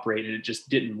wants to operate, and it just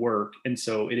didn't work. And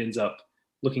so it ends up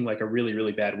looking like a really,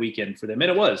 really bad weekend for them.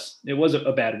 And it was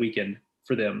a bad weekend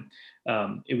for them.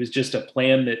 It was just a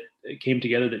plan that came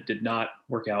together that did not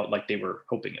work out like they were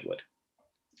hoping it would.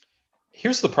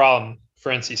 Here's the problem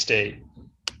for NC State.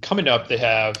 Coming up, they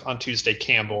have on Tuesday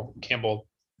Campbell,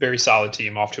 very solid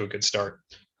team, off to a good start.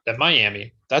 Then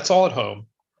Miami, that's all at home.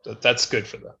 That's good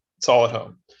for them. It's all at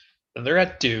home. Then they're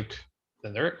at Duke.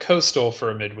 Then they're at Coastal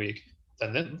for a midweek.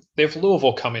 Then they have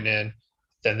Louisville coming in.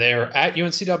 Then they're at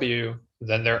UNCW.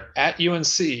 Then they're at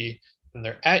UNC. Then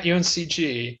they're at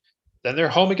UNCG. Then they're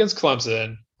home against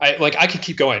Clemson. I could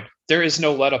keep going. There is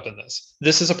no let up in this.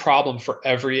 This is a problem for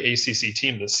every ACC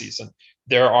team this season.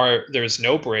 There's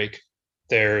no break.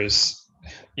 They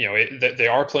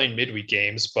are playing midweek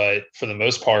games, but for the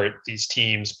most part, these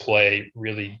teams play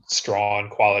really strong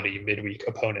quality midweek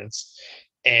opponents.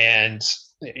 And,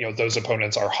 those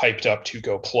opponents are hyped up to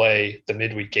go play the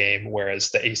midweek game, whereas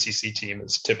the ACC team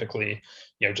is typically,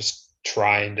 just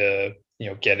trying to,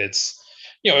 get its,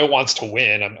 it wants to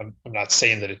win. I'm not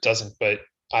saying that it doesn't, but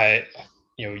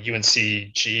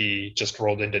UNCG just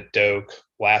rolled into Doak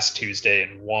last Tuesday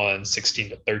and won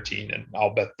 16-13. And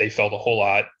I'll bet they felt a whole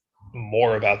lot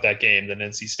more about that game than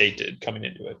NC State did coming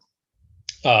into it.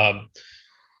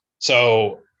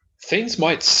 So things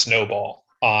might snowball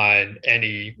on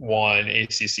any one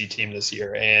ACC team this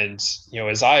year. And,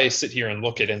 as I sit here and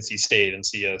look at NC State and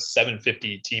see a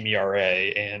 7.50 team ERA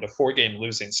and a 4-game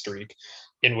losing streak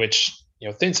in which,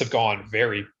 things have gone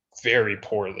very, very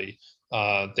poorly.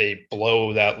 They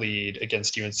blow that lead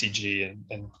against UNCG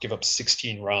and give up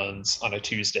 16 runs on a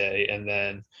Tuesday. And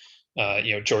then,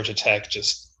 Georgia Tech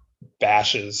just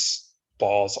bashes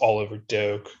balls all over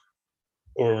Doak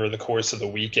over the course of the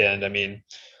weekend. I mean,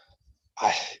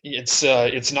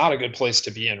 it's not a good place to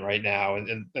be in right now.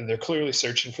 And they're clearly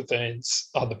searching for things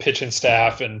on the pitching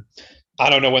staff. And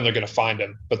I don't know when they're going to find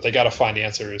them, but they got to find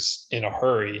answers in a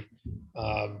hurry.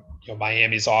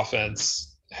 Miami's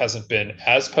offense hasn't been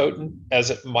as potent as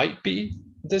it might be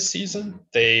this season.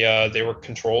 They were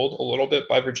controlled a little bit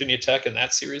by Virginia Tech in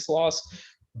that series loss,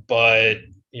 but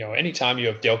anytime you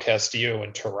have Dale Castillo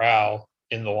and Terrell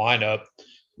in the lineup,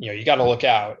 you got to look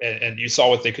out, and you saw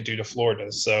what they could do to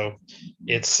Florida. So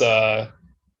it's not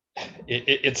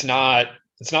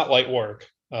light work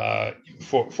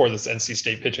for this NC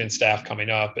State pitching staff coming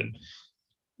up, and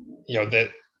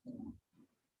that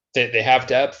they have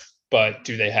depth, but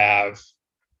do they have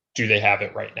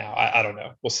it right now? I don't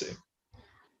know. We'll see.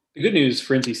 The good news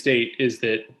for NC State is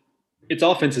that its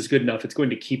offense is good enough. It's going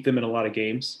to keep them in a lot of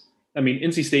games. I mean,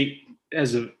 NC State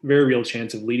has a very real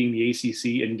chance of leading the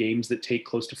ACC in games that take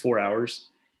close to 4 hours.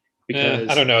 Because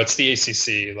I don't know. It's the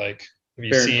ACC. Like, have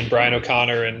you seen Brian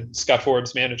O'Connor and Scott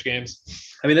Forbes manage games?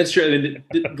 I mean, that's true. I mean,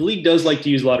 the league does like to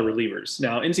use a lot of relievers.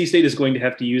 Now, NC State is going to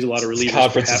have to use a lot of relievers. This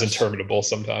conference is interminable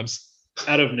sometimes.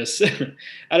 Out of necessity,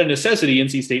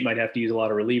 NC State might have to use a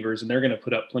lot of relievers, and they're going to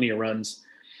put up plenty of runs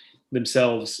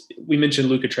themselves. We mentioned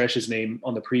Luca Tresch's name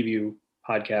on the preview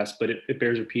podcast, but it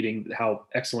bears repeating how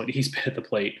excellent he's been at the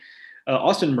plate.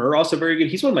 Austin Murr, also very good.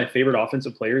 He's one of my favorite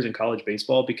offensive players in college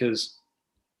baseball because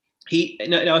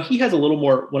Now he has a little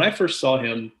more. When I first saw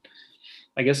him,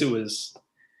 I guess it was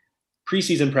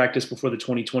preseason practice before the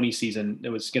 2020 season. It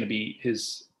was going to be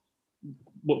his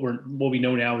what we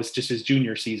know now is just his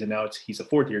junior season. Now he's a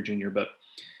fourth year junior, but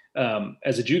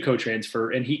as a JUCO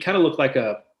transfer, and he kind of looked like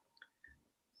I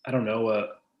don't know,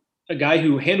 a guy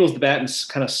who handles the bat and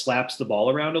kind of slaps the ball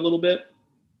around a little bit.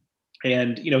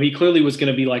 And he clearly was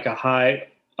going to be like a high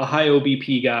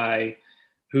OBP guy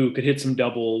who could hit some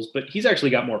doubles, but he's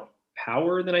actually got more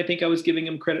power than I think I was giving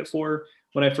him credit for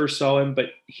when I first saw him.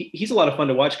 But he's a lot of fun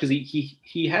to watch because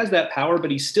he has that power, but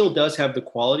he still does have the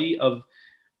quality of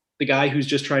the guy who's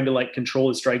just trying to like control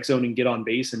his strike zone and get on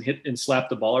base and hit and slap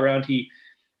the ball around.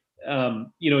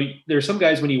 There's some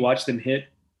guys when you watch them hit,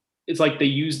 it's like they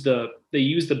use the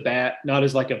bat not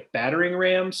as like a battering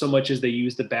ram so much as they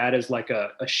use the bat as like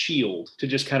a shield to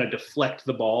just kind of deflect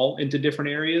the ball into different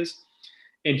areas.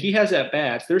 And he has at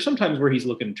bats. There's sometimes where he's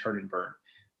looking to turn and burn,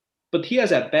 but he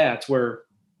has at bats where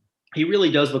he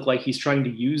really does look like he's trying to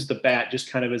use the bat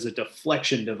just kind of as a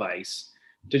deflection device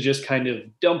to just kind of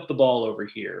dump the ball over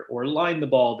here or line the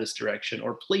ball this direction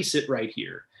or place it right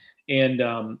here. And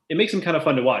it makes him kind of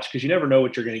fun to watch because you never know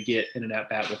what you're going to get in an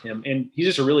at-bat with him. And he's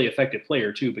just a really effective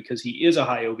player, too, because he is a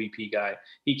high OBP guy.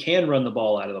 He can run the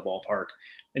ball out of the ballpark,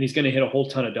 and he's going to hit a whole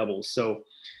ton of doubles. So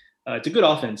it's a good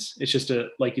offense. It's just,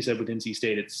 like you said, with NC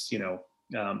State, it's going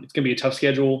to be a tough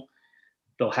schedule.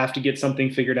 They'll have to get something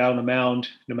figured out on the mound,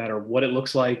 no matter what it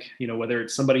looks like, whether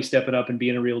it's somebody stepping up and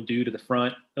being a real dude to the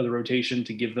front of the rotation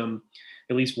to give them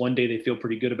at least one day they feel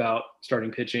pretty good about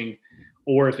starting pitching,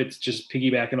 or if it's just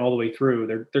piggybacking all the way through,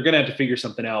 they're going to have to figure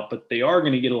something out, but they are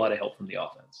going to get a lot of help from the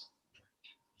offense.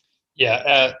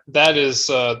 Yeah, that is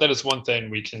one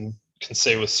thing we can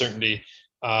say with certainty.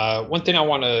 One thing I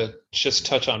want to just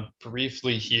touch on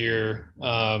briefly here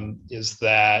is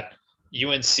that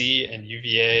UNC and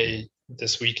UVA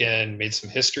this weekend made some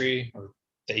history, or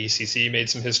the ACC made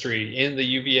some history in the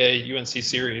UVA-UNC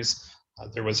series.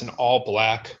 There was an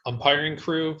all-black umpiring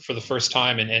crew for the first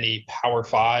time in any Power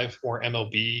 5 or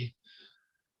MLB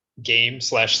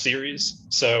game/series.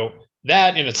 So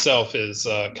that in itself is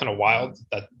kind of wild.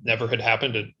 That never had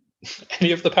happened at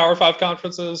any of the Power 5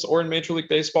 conferences or in Major League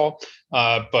Baseball.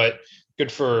 But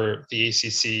good for the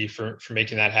ACC for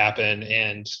making that happen.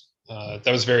 And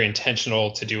that was very intentional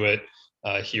to do it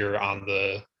here on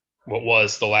what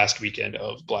was the last weekend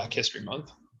of Black History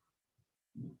Month.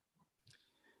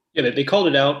 Yeah, they called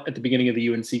it out at the beginning of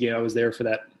the UNC game. I was there for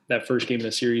that first game of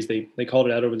the series. They called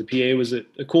it out over the PA. It was a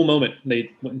cool moment. They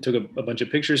went and took a bunch of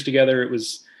pictures together. It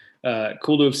was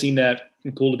cool to have seen that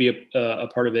and cool to be a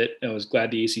part of it. I was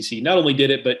glad the ACC not only did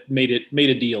it, but made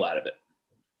a deal out of it.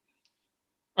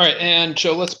 All right, and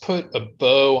Joe, let's put a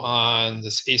bow on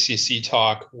this ACC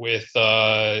talk with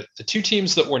the two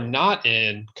teams that were not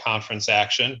in conference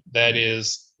action. That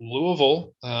is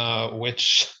Louisville,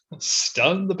 which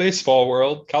stunned the baseball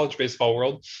world, college baseball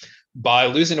world, by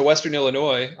losing to Western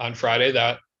Illinois on Friday.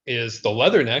 That is the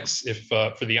Leathernecks, if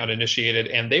for the uninitiated,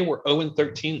 and they were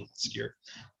 0-13 last year.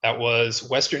 That was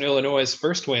Western Illinois'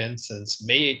 first win since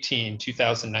May 18,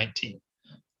 2019,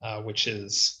 which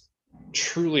is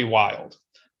truly wild.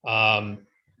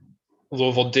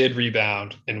 Louisville did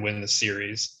rebound and win the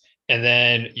series. And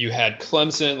then you had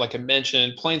Clemson, like I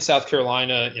mentioned, playing South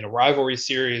Carolina in a rivalry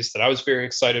series that I was very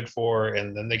excited for.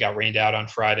 And then they got rained out on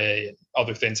Friday and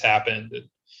other things happened. And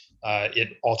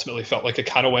it ultimately felt like it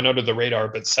kind of went under the radar,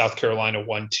 but South Carolina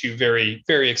won two very,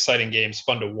 very exciting games,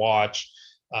 fun to watch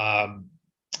on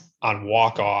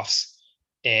walk-offs.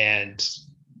 And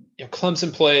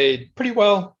Clemson played pretty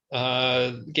well.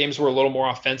 Games were a little more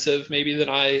offensive maybe than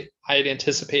I had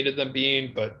anticipated them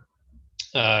being, but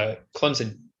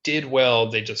Clemson did well.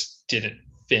 They just didn't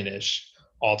finish.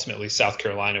 Ultimately, South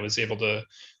Carolina was able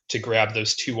to grab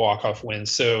those two walk-off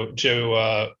wins. So,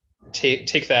 Joe,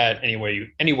 take that anywhere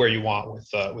you want with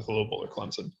Louisville or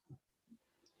Clemson.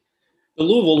 The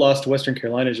Louisville loss to Western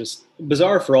Carolina is just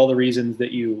bizarre for all the reasons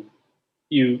that you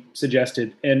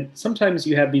suggested. And sometimes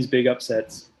you have these big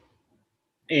upsets,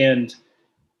 and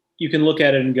you can look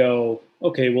at it and go,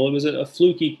 okay, well, it was a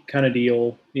fluky kind of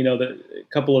deal.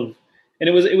 And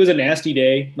it was a nasty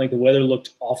day. Like the weather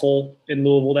looked awful in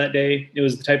Louisville that day. It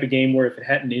was the type of game where if it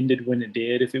hadn't ended when it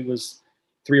did, if it was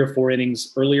 3 or 4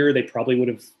 innings earlier, they probably would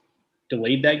have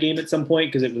delayed that game at some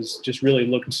point because it was just really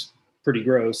looked pretty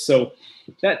gross. So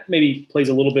that maybe plays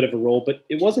a little bit of a role, but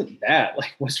it wasn't that.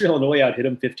 Like Western Illinois out hit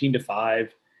them 15-5,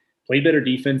 played better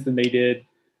defense than they did,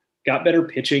 got better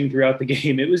pitching throughout the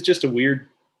game. It was just a weird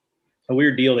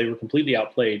deal. They were completely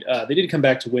outplayed. They did come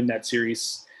back to win that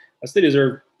series. So they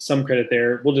deserve some credit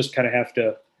there. We'll just kind of have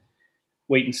to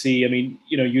wait and see. I mean,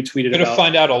 you tweeted Going to about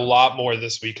find out a lot more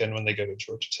this weekend when they go to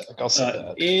Georgia Tech. I'll say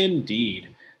that. Indeed.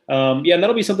 Yeah, and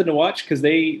that'll be something to watch because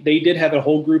they did have a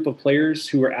whole group of players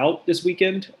who were out this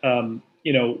weekend.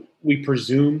 We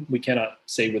presume, we cannot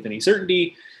say with any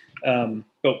certainty,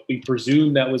 but we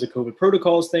presume that was a COVID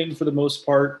protocols thing for the most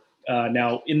part.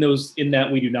 Now, in that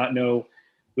we do not know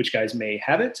which guys may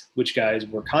have it, which guys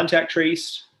were contact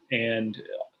traced, and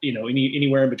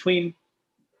anywhere in between.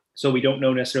 So we don't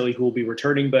know necessarily who will be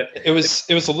returning, but it was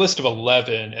a list of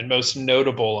 11, and most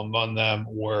notable among them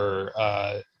were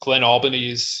Glenn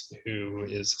Albanese, who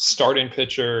is starting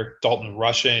pitcher, Dalton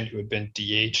Rushing, who had been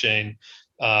DHing,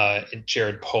 and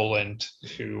Jared Poland,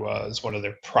 who is one of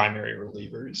their primary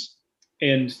relievers.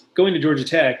 And going to Georgia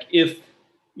Tech, if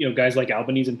guys like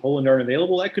Albanese and Poland aren't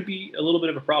available, that could be a little bit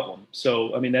of a problem.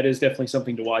 So, I mean, that is definitely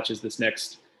something to watch as this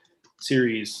next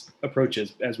series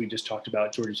approaches, as we just talked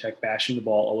about Georgia Tech bashing the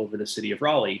ball all over the city of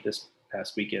Raleigh this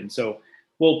past weekend. So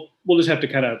we'll just have to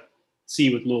kind of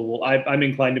see with Louisville. I'm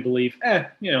inclined to believe,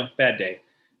 bad day,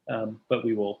 but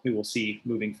we will see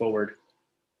moving forward.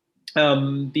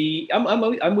 I'm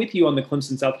with you on the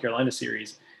Clemson South Carolina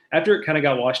series. After it kind of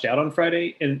got washed out on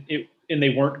Friday, and they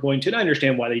weren't going to. And I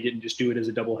understand why they didn't just do it as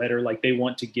a doubleheader. Like they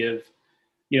want to give,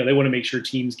 they want to make sure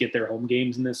teams get their home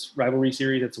games in this rivalry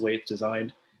series. That's the way it's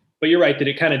designed. But you're right that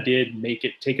it kind of did make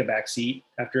it take a back seat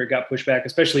after it got pushed back,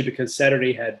 especially because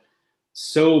Saturday had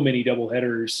so many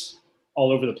doubleheaders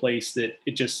all over the place that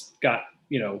it just got,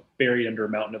 buried under a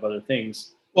mountain of other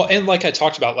things. Well, and like I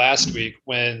talked about last week,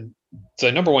 when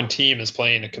the number one team is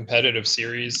playing a competitive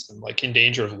series and like in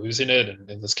danger of losing it, and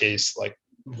in this case, like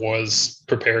was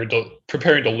preparing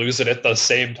to lose it at the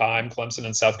same time Clemson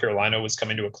and South Carolina was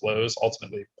coming to a close.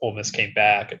 Ultimately, Ole Miss came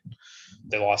back and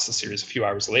they lost the series a few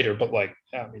hours later. But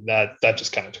that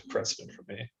just kind of took precedent for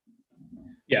me.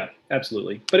 Yeah,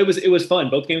 absolutely. But it was fun.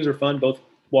 Both games were fun. Both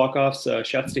walk-offs.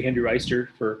 Shouts to Andrew Reister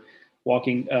for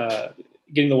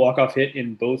getting the walk-off hit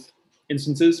in both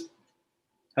instances.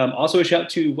 Also a shout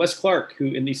to Wes Clark, who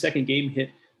in the second game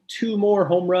hit 2 more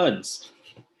home runs.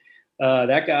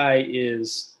 That guy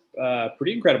is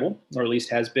pretty incredible, or at least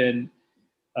has been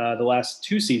the last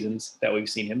 2 seasons that we've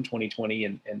seen him, 2020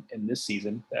 and this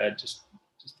season, just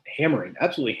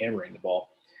absolutely hammering the ball.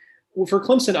 Well, for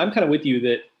Clemson, I'm kind of with you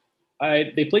that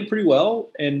they played pretty well,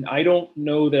 and I don't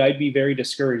know that I'd be very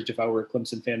discouraged if I were a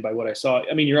Clemson fan by what I saw.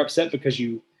 I mean, you're upset because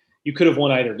you could have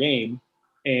won either game,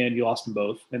 and you lost them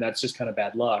both, and that's just kind of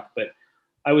bad luck. But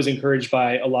I was encouraged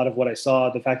by a lot of what I saw.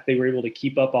 The fact that they were able to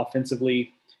keep up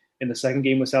offensively in the second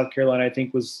game with South Carolina, I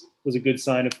think was a good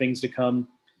sign of things to come.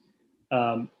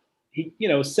 7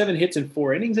 hits in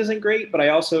 4 innings isn't great, but I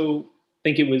also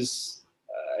think it was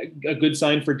a good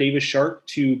sign for Davis Sharp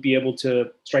to be able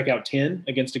to strike out 10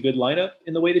 against a good lineup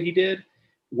in the way that he did,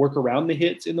 work around the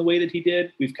hits in the way that he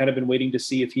did. We've kind of been waiting to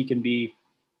see if he can be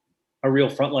a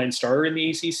real frontline starter in the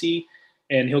ACC,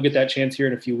 and he'll get that chance here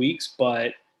in a few weeks.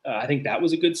 But I think that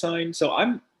was a good sign. So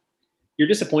you're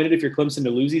disappointed if you're Clemson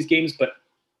to lose these games, but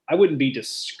I wouldn't be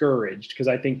discouraged because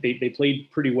I think they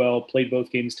played pretty well, played both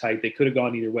games tight. They could have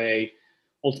gone either way.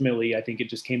 Ultimately, I think it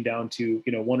just came down to,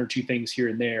 1 or 2 things here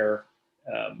and there.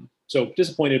 So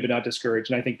disappointed, but not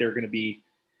discouraged. And I think they're going to be,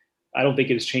 I don't think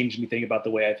it has changed anything about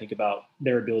the way I think about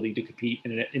their ability to compete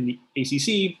in the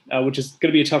ACC, which is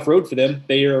going to be a tough road for them.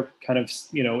 They are kind of,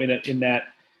 in that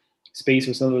space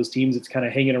with some of those teams. It's kind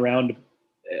of hanging around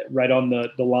right on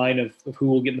the line of who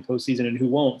will get in the postseason and who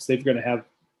won't. So they're going to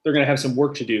have some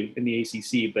work to do in the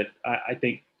ACC. But I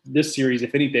think this series,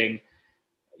 if anything,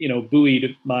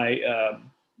 buoyed my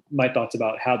thoughts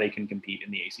about how they can compete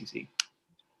in the ACC.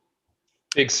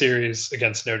 Big series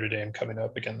against Notre Dame coming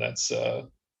up again. That's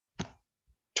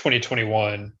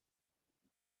 2021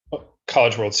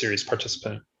 College World Series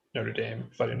participant Notre Dame,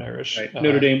 Fighting Irish. Right.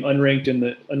 Notre Dame unranked in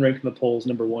the polls,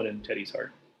 number 1 in Teddy's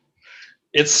heart.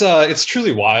 It's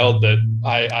truly wild that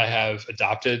I have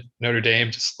adopted Notre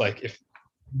Dame. Just like if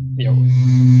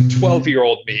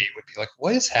 12-year-old me would be like,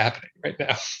 what is happening right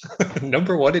now?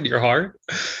 Number 1 in your heart.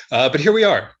 But here we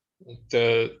are.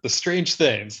 The strange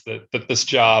things that this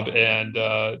job and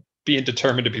being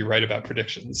determined to be right about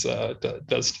predictions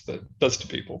does to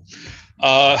people.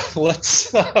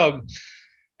 Let's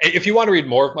if you want to read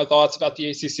more of my thoughts about the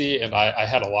ACC, and I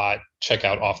had a lot, check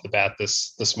out Off the Bat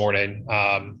this morning,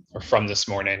 or from this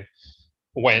morning.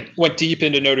 Went deep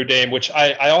into Notre Dame, which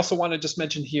I also want to just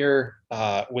mention here,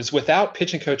 was without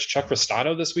pitching coach Chuck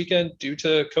Ristano this weekend due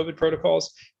to COVID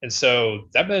protocols. And so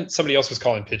that meant somebody else was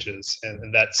calling pitches,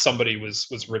 and that somebody was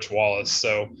Rich Wallace.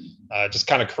 So just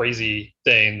kind of crazy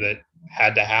thing that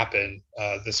had to happen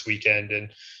this weekend. And,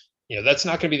 that's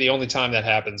not going to be the only time that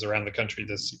happens around the country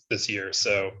this year.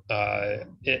 So I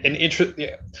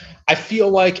feel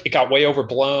like it got way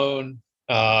overblown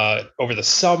over the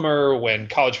summer when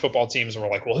college football teams were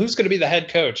like, well, who's going to be the head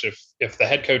coach if the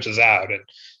head coach is out? And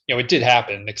it did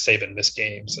happen. Nick Saban missed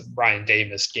games and Ryan Day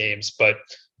missed games, but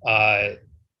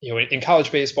in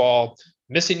college baseball,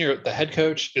 missing the head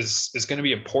coach is going to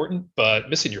be important, but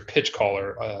missing your pitch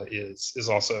caller is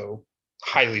also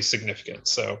highly significant.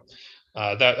 So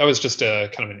that was just a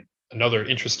kind of another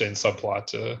interesting subplot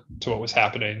to what was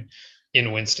happening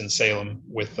in Winston-Salem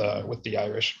with the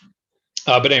Irish.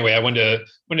 But anyway, I went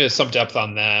into some depth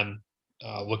on them.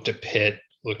 Looked at Pitt,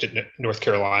 looked at North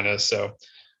Carolina. So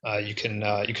you can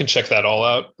check that all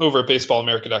out over at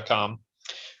baseballamerica.com.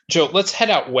 Joe, let's head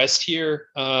out west here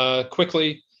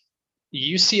quickly.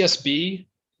 UCSB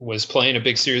was playing a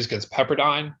big series against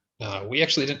Pepperdine. We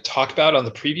actually didn't talk about it on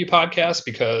the preview podcast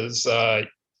because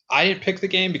I didn't pick the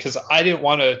game because I didn't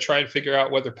want to try and figure out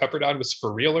whether Pepperdine was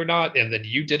for real or not, and then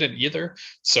you didn't either.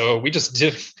 So we just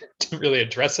didn't really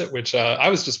address it, which I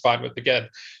was just fine with. Again,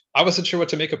 I wasn't sure what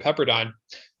to make of Pepperdine,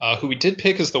 who we did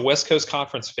pick as the West Coast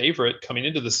Conference favorite coming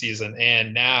into the season,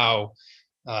 and now,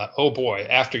 oh boy,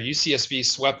 after UCSB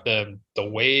swept them, the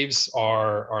waves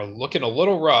are looking a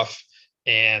little rough,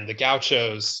 and the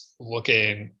Gauchos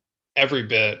looking every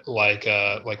bit like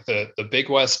the Big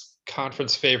West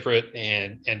Conference favorite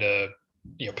and a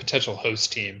potential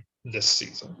host team this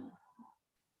season.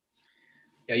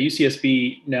 Yeah,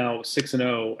 UCSB now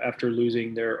 6-0 after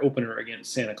losing their opener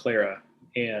against Santa Clara,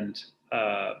 and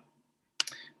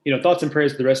thoughts and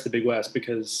prayers to the rest of the Big West,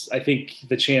 because I think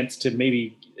the chance to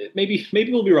maybe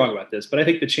we'll be wrong about this, but I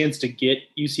think the chance to get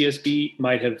UCSB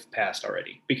might have passed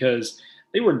already, because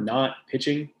they were not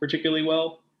pitching particularly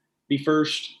well the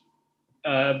first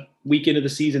weekend of the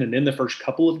season, and then the first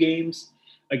couple of games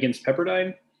against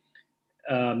Pepperdine.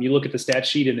 You look at the stat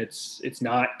sheet, and it's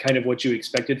not kind of what you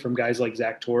expected from guys like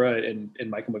Zach Torra and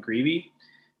Michael McGreevy.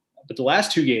 But the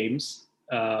last two games,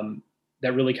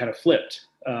 that really kind of flipped.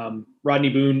 Rodney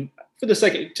Boone,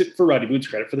 for Rodney Boone's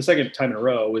credit, for the second time in a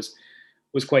row, was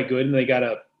quite good, and they got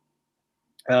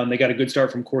a good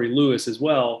start from Corey Lewis as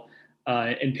well,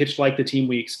 and pitched like the team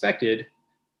we expected.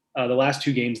 The last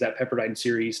two games, that Pepperdine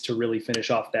series, to really finish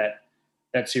off that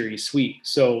series sweep.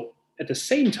 So at the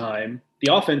same time,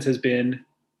 the offense has been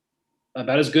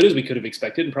about as good as we could have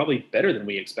expected, and probably better than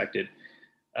we expected.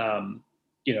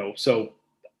 So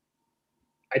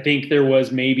I think there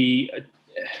was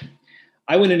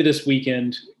I went into this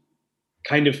weekend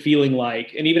kind of feeling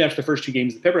like, and even after the first two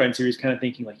games of the Pepperdine series, kind of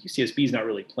thinking like UCSB is not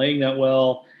really playing that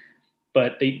well.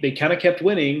 But they kind of kept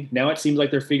winning. Now it seems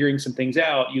like they're figuring some things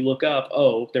out. You look up,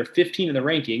 they're 15 in the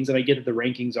rankings, and I get that the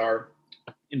rankings are,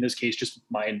 in this case, just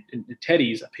mine and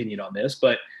Teddy's opinion on this,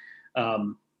 but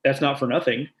that's not for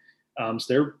nothing. So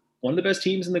they're one of the best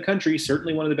teams in the country,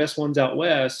 certainly one of the best ones out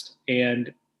west,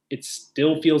 and it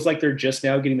still feels like they're just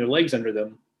now getting their legs under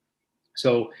them.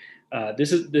 So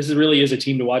this really is a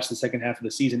team to watch the second half of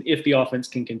the season if the offense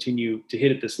can continue to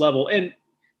hit at this level. And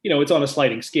it's on a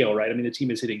sliding scale, right? I mean, the team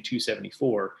is hitting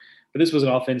 274, but this was an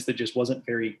offense that just wasn't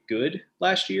very good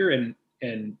last year. And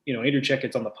Andrew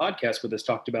Checkett's on the podcast with us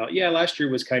talked about, last year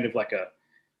was kind of like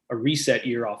a reset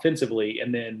year offensively.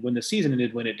 And then when the season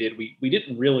ended when it did, we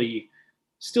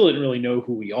still didn't really know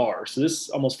who we are. So this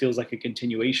almost feels like a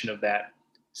continuation of that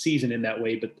season in that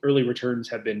way, but early returns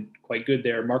have been quite good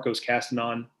there. Marcos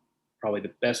Castanon, probably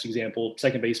the best example,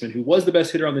 second baseman, who was the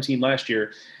best hitter on the team last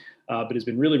year, but has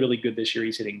been really, really good this year.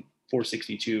 He's hitting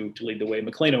 462 to lead the way.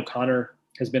 McLean O'Connor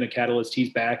has been a catalyst.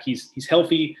 He's back. He's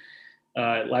healthy.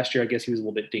 Last year, I guess he was a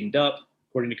little bit dinged up,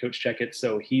 according to Coach Checkett.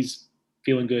 So he's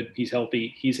feeling good. He's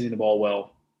healthy. He's hitting the ball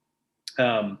well.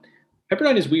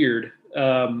 Pepperdine is weird.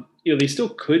 They still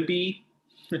could be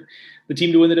the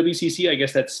team to win the WCC. I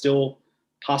guess that's still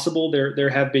possible. There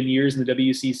have been years in the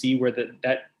WCC where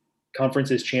that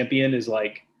conference's champion is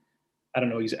like, I don't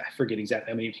know, I forget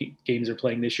exactly how many games they're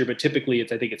playing this year, but typically I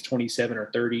think it's 27 or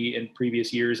 30 in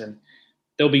previous years, and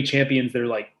there'll be champions that are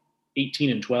like 18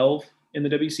 and 12 in the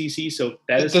WCC. So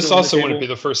this also wouldn't be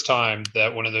the first time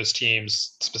that one of those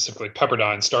teams, specifically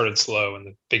Pepperdine, started slow and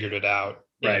then figured it out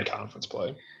in conference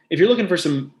play. If you're looking for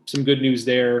some good news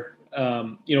there,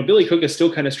 Billy Cook is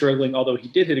still kind of struggling, although he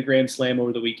did hit a grand slam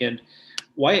over the weekend.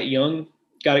 Wyatt Young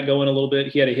got it going a little bit.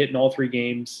 He had a hit in all 4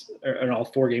 games,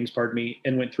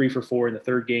 and went 3 for 4 in the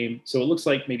third game. So it looks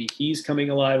like maybe he's coming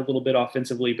alive a little bit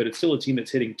offensively, but it's still a team that's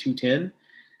hitting 210.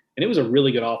 And it was a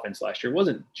really good offense last year. It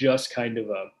wasn't just kind of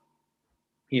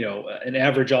an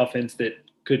average offense that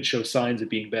could show signs of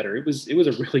being better. It was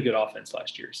a really good offense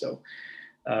last year. So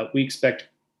we expect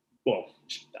well,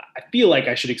 I feel like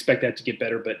I should expect that to get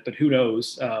better, but who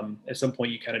knows? At some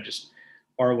point, you kind of just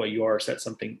are what you are. So that's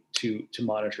something to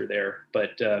monitor there.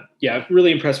 But yeah, I'm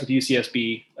really impressed with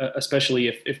UCSB, especially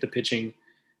if the pitching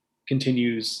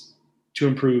continues to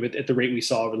improve at the rate we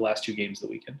saw over the last two games of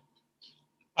the weekend.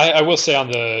 I will say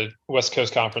on the West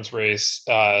Coast Conference race,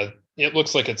 it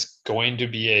looks like it's going to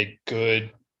be a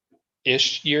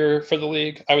good-ish year for the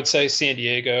league. I would say San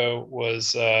Diego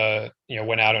was,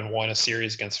 went out and won a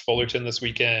series against Fullerton this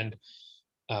weekend.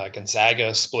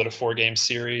 Gonzaga split a 4-game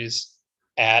series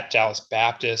at Dallas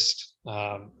Baptist.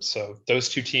 So those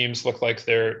two teams look like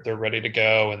they're ready to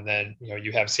go. And then,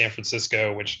 you have San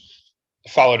Francisco, which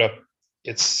followed up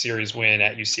its series win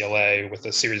at UCLA with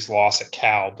a series loss at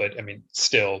Cal. But I mean,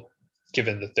 still,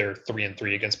 given that they're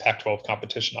 3-3 against Pac-12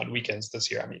 competition on weekends this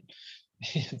year, I mean,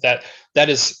 that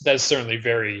is certainly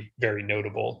very, very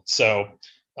notable. So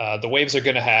the Waves are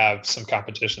going to have some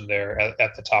competition there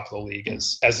at the top of the league,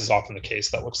 as is often the case.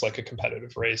 That looks like a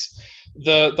competitive race.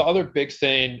 The other big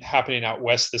thing happening out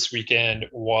west this weekend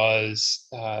was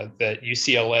that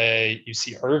UCLA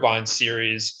UC Irvine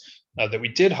series that we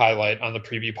did highlight on the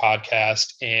preview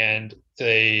podcast, and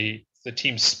the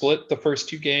team split the first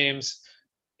two games,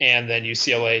 and then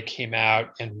UCLA came out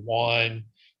and won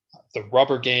the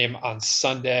rubber game on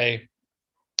Sunday.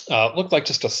 Looked like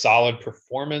just a solid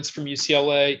performance from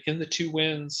UCLA in the two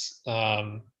wins.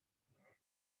 I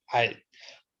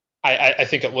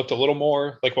think it looked a little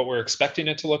more like what we're expecting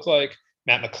it to look like.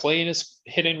 Matt McClain is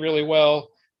hitting really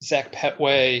well. Zach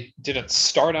Petway didn't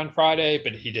start on Friday,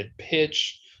 but he did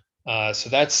pitch. So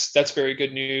that's very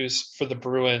good news for the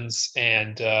Bruins.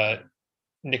 And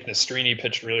Nick Nastrini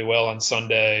pitched really well on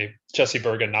Sunday. Jesse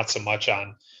Bergen not so much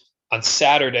on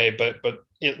Saturday, but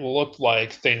it looked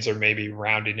like things are maybe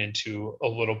rounding into a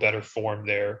little better form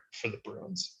there for the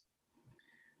Bruins.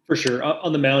 For sure.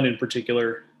 On the mound in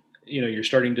particular, you're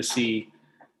starting to see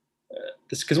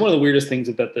this, because one of the weirdest things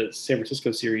about the San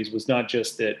Francisco series was not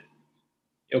just that,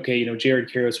 okay, Jared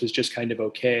Karros was just kind of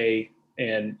okay,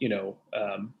 and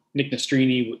Nick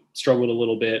Nastrini struggled a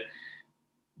little bit,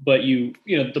 but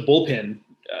the bullpen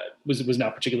was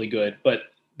not particularly good, but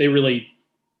they really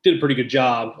did a pretty good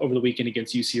job over the weekend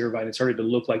against UC Irvine. It started to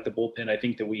look like the bullpen I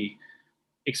think that we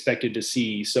expected to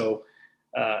see. So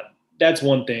that's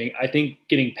one thing. I think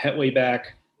getting Petway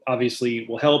back obviously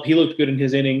will help. He looked good in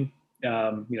his inning, 2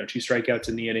 strikeouts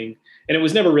in the inning. And it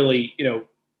was never really, to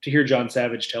hear John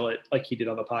Savage tell it like he did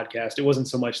on the podcast, it wasn't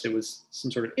so much there was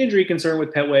some sort of injury concern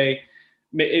with Petway.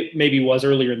 It maybe was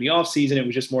earlier in the offseason. It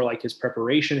was just more like his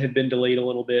preparation had been delayed a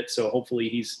little bit. So hopefully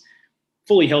he's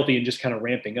fully healthy and just kind of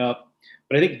ramping up.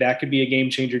 But I think that could be a game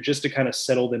changer just to kind of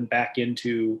settle them back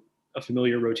into a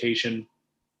familiar rotation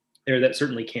there. That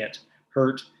certainly can't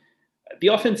hurt. The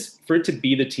offense, for it to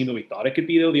be the team that we thought it could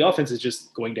be, though, the offense is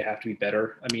just going to have to be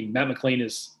better. I mean, Matt McClain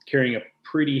is carrying a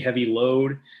pretty heavy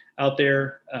load out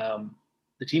there.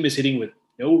 The team is hitting with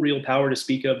no real power to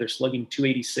speak of. They're slugging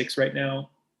 .286 right now.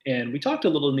 And we talked a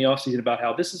little in the offseason about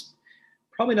how this is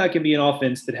probably not going to be an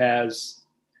offense that has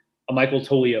a Michael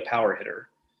Toglia power hitter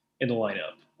in the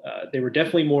lineup. They were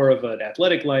definitely more of an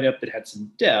athletic lineup that had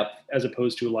some depth as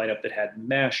opposed to a lineup that had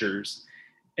mashers.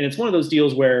 And it's one of those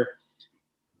deals where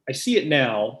I see it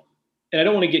now, and I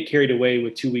don't want to get carried away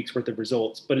with 2 weeks worth of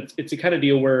results, but it's a kind of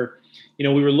deal where,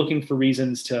 we were looking for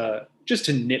reasons to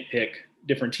nitpick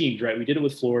different teams, right? We did it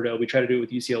with Florida. We tried to do it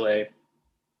with UCLA.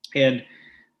 And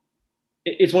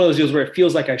it's one of those deals where it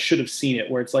feels like I should have seen it,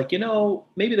 where it's like,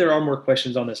 maybe there are more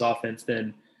questions on this offense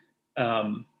than,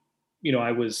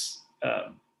 I was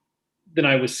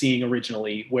seeing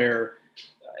originally, where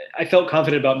I felt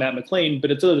confident about Matt McClain,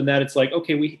 but it's other than that, it's like,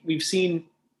 okay, we've seen,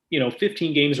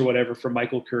 15 games or whatever from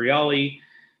Michael Curiali.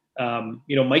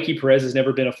 Mikey Perez has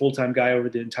never been a full-time guy over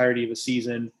the entirety of a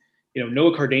season.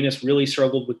 Noah Cardenas really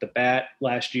struggled with the bat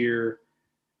last year.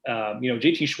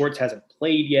 JT Schwartz hasn't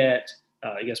played yet.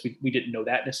 I guess we didn't know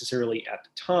that necessarily at the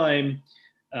time.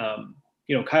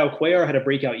 Kyle Cuellar had a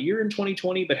breakout year in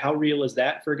 2020, but how real is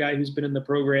that for a guy who's been in the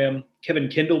program? Kevin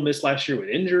Kendall missed last year with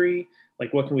injury.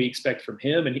 Like, what can we expect from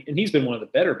him? And he's been one of the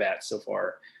better bats so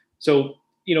far. So,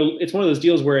 it's one of those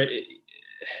deals where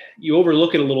you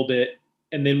overlook it a little bit.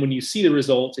 And then when you see the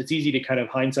results, it's easy to kind of,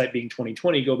 hindsight being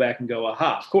 2020, go back and go,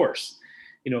 aha, of course.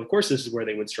 Of course this is where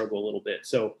they would struggle a little bit.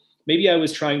 So maybe I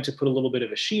was trying to put a little bit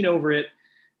of a sheen over it,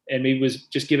 and maybe was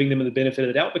just giving them the benefit of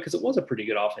the doubt because it was a pretty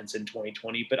good offense in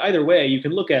 2020. But either way, you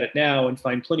can look at it now and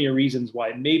find plenty of reasons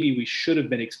why maybe we should have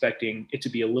been expecting it to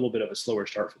be a little bit of a slower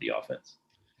start for the offense.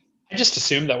 I just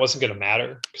assumed that wasn't going to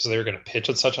matter because they were going to pitch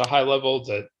at such a high level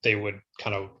that they would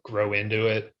kind of grow into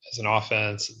it as an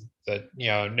offense. That,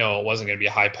 no, it wasn't going to be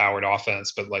a high-powered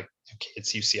offense, but like okay,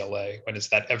 it's UCLA. When is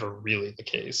that ever really the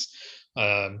case?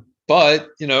 But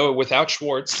without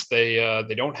Schwartz, they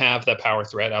don't have that power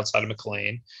threat outside of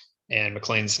McLean, and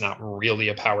McLean's not really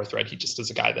a power threat. He just is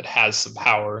a guy that has some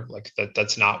power. Like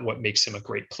that's not what makes him a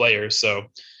great player. So,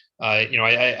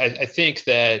 I think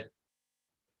that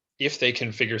if they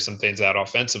can figure some things out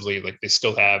offensively, like they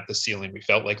still have the ceiling we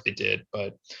felt like they did,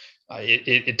 but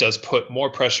it does put more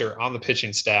pressure on the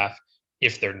pitching staff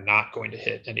if they're not going to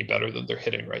hit any better than they're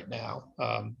hitting right now.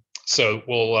 So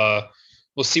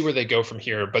we'll see where they go from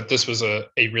here. But this was a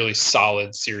really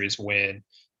solid series win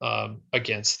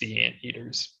against the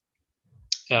Anteaters.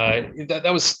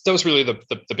 That was really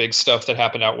the big stuff that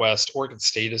happened out west. Oregon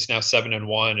State is now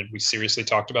 7-1, and we seriously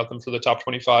talked about them for the top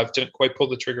 25. Didn't quite pull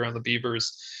the trigger on the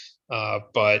Beavers,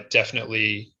 but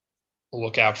definitely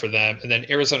look out for them. And then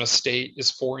Arizona State is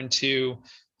 4-2,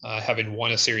 having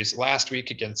won a series last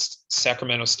week against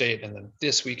Sacramento State, and then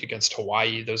this week against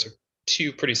Hawaii. Those are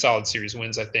two pretty solid series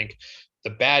wins, I think. The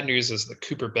bad news is that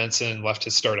Cooper Benson left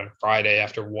his start on Friday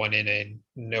after 1 inning.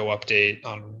 No update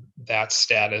on that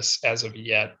status as of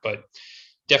yet, but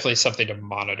definitely something to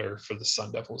monitor for the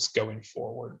Sun Devils going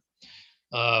forward.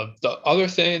 The other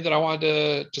thing that I wanted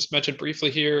to just mention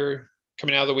briefly here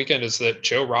coming out of the weekend is that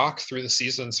Joe Rock threw the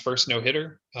season's first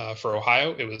no-hitter for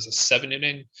Ohio. It was a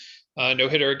 7-inning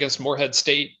no-hitter against Morehead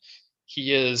State.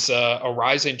 He is a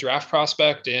rising draft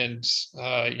prospect, and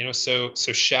so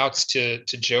shouts to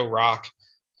Joe Rock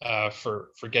for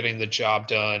getting the job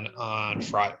done on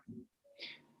Friday.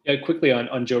 Yeah, quickly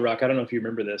on Joe Rock, I don't know if you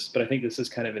remember this, but I think this is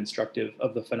kind of instructive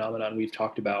of the phenomenon we've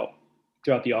talked about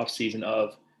throughout the offseason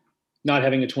of not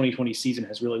having a 2020 season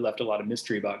has really left a lot of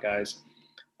mystery about guys.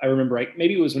 I remember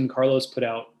maybe it was when Carlos put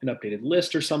out an updated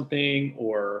list or something,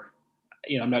 or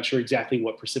I'm not sure exactly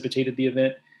what precipitated the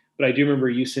event, but I do remember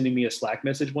you sending me a Slack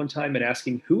message one time and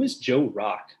asking, who is Joe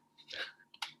Rock?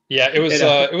 Yeah, it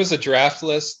was a draft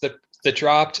list that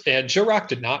dropped, and Joe Rock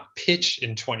did not pitch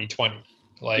in 2020.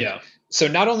 So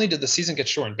not only did the season get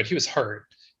shortened, but he was hurt,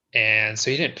 and so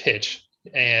he didn't pitch.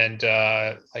 And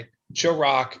Joe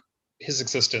Rock, his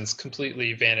existence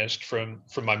completely vanished from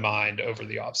my mind over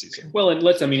the offseason. Well,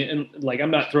 and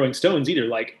I'm not throwing stones either.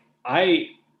 Like, I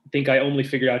think I only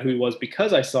figured out who he was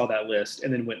because I saw that list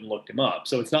and then went and looked him up.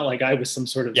 So it's not like I was some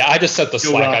sort of I just set the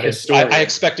Slack. I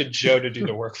expected Joe to do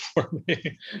the work for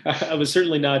me. I was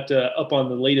certainly not up on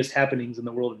the latest happenings in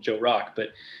the world of Joe Rock, but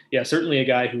yeah, certainly a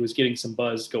guy who was getting some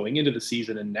buzz going into the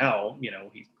season, and now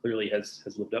he clearly has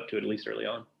lived up to it, at least early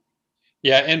on.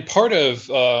 Yeah, and part of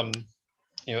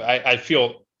I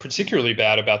feel particularly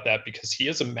bad about that because he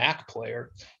is a MAC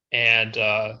player. And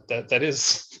that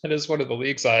is one of the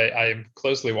leagues I am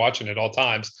closely watching at all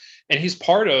times. And he's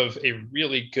part of a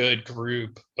really good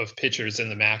group of pitchers in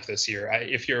the MAC this year.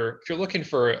 If you're looking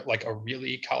for like a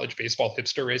really college baseball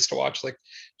hipster race to watch, like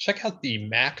check out the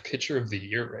MAC Pitcher of the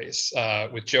Year race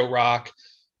with Joe Rock,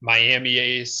 Miami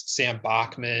ace Sam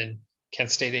Bachman,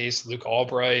 Kent State ace Luke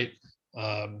Albright.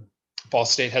 Ball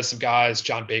State has some guys.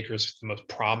 John Baker's the most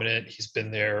prominent. He's been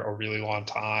there a really long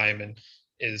time and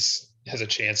has a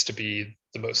chance to be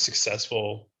the most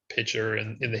successful pitcher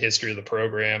in the history of the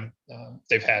program.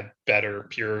 They've had better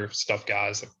pure stuff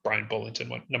guys like Brian Bullington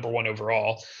went number 1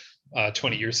 overall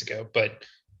 20 years ago, but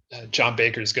John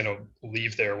Baker is going to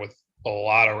leave there with a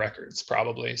lot of records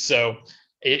probably. So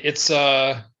it's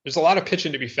there's a lot of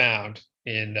pitching to be found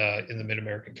in the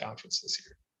Mid-American Conference this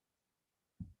year.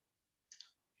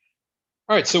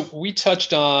 All right, so we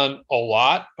touched on a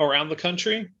lot around the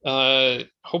country.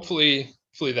 Hopefully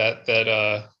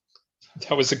that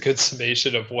was a good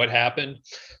summation of what happened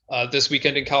this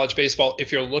weekend in college baseball.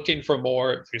 If you're looking for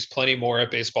more, there's plenty more at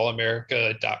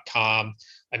baseballamerica.com.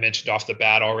 I mentioned off the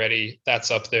bat already, that's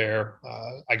up there.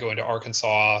 I go into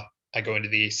Arkansas, I go into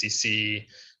the ACC,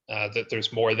 that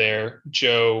there's more there.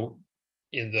 Joe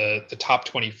in the top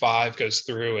 25 goes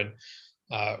through and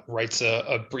writes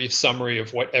a brief summary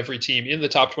of what every team in the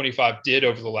top 25 did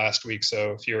over the last week.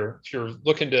 So if you're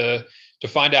looking to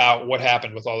find out what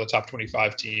happened with all the top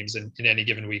 25 teams in any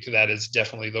given week, that is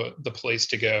definitely the place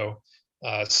to go.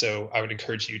 So I would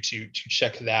encourage you to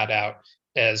check that out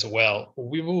as well.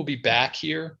 We will be back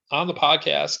here on the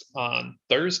podcast on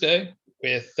Thursday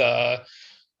with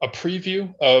a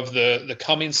preview of the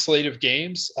coming slate of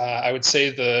games. I would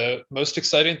say the most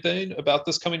exciting thing about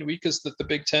this coming week is that the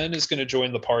Big Ten is going to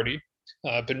join the party.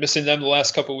 Been missing them the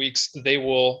last couple of weeks. They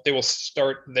will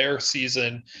start their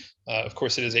season. Of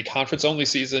course, it is a conference-only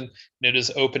season, and it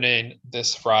is opening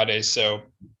this Friday. So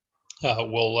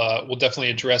we'll definitely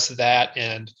address that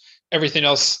and everything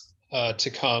else to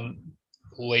come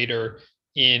later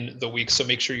in the week. So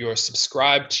make sure you are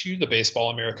subscribed to the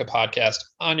Baseball America podcast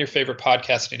on your favorite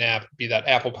podcasting app, be that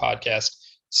Apple Podcast,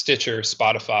 Stitcher,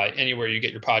 Spotify, anywhere you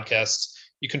get your podcasts.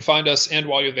 You can find us, and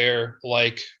while you're there,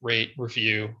 like, rate,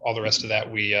 review, all the rest of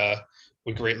that. We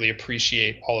greatly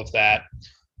appreciate all of that.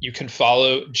 You can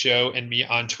follow Joe and me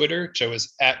on Twitter. Joe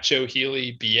is at Joe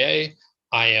Healy BA.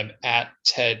 I am at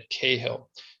Ted Cahill.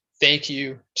 Thank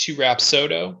you to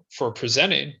Rapsodo for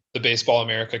presenting the Baseball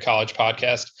America College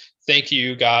podcast. Thank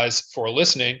you guys for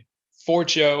listening. For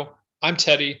Joe, I'm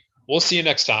Teddy. We'll see you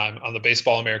next time on the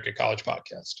Baseball America College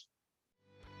podcast.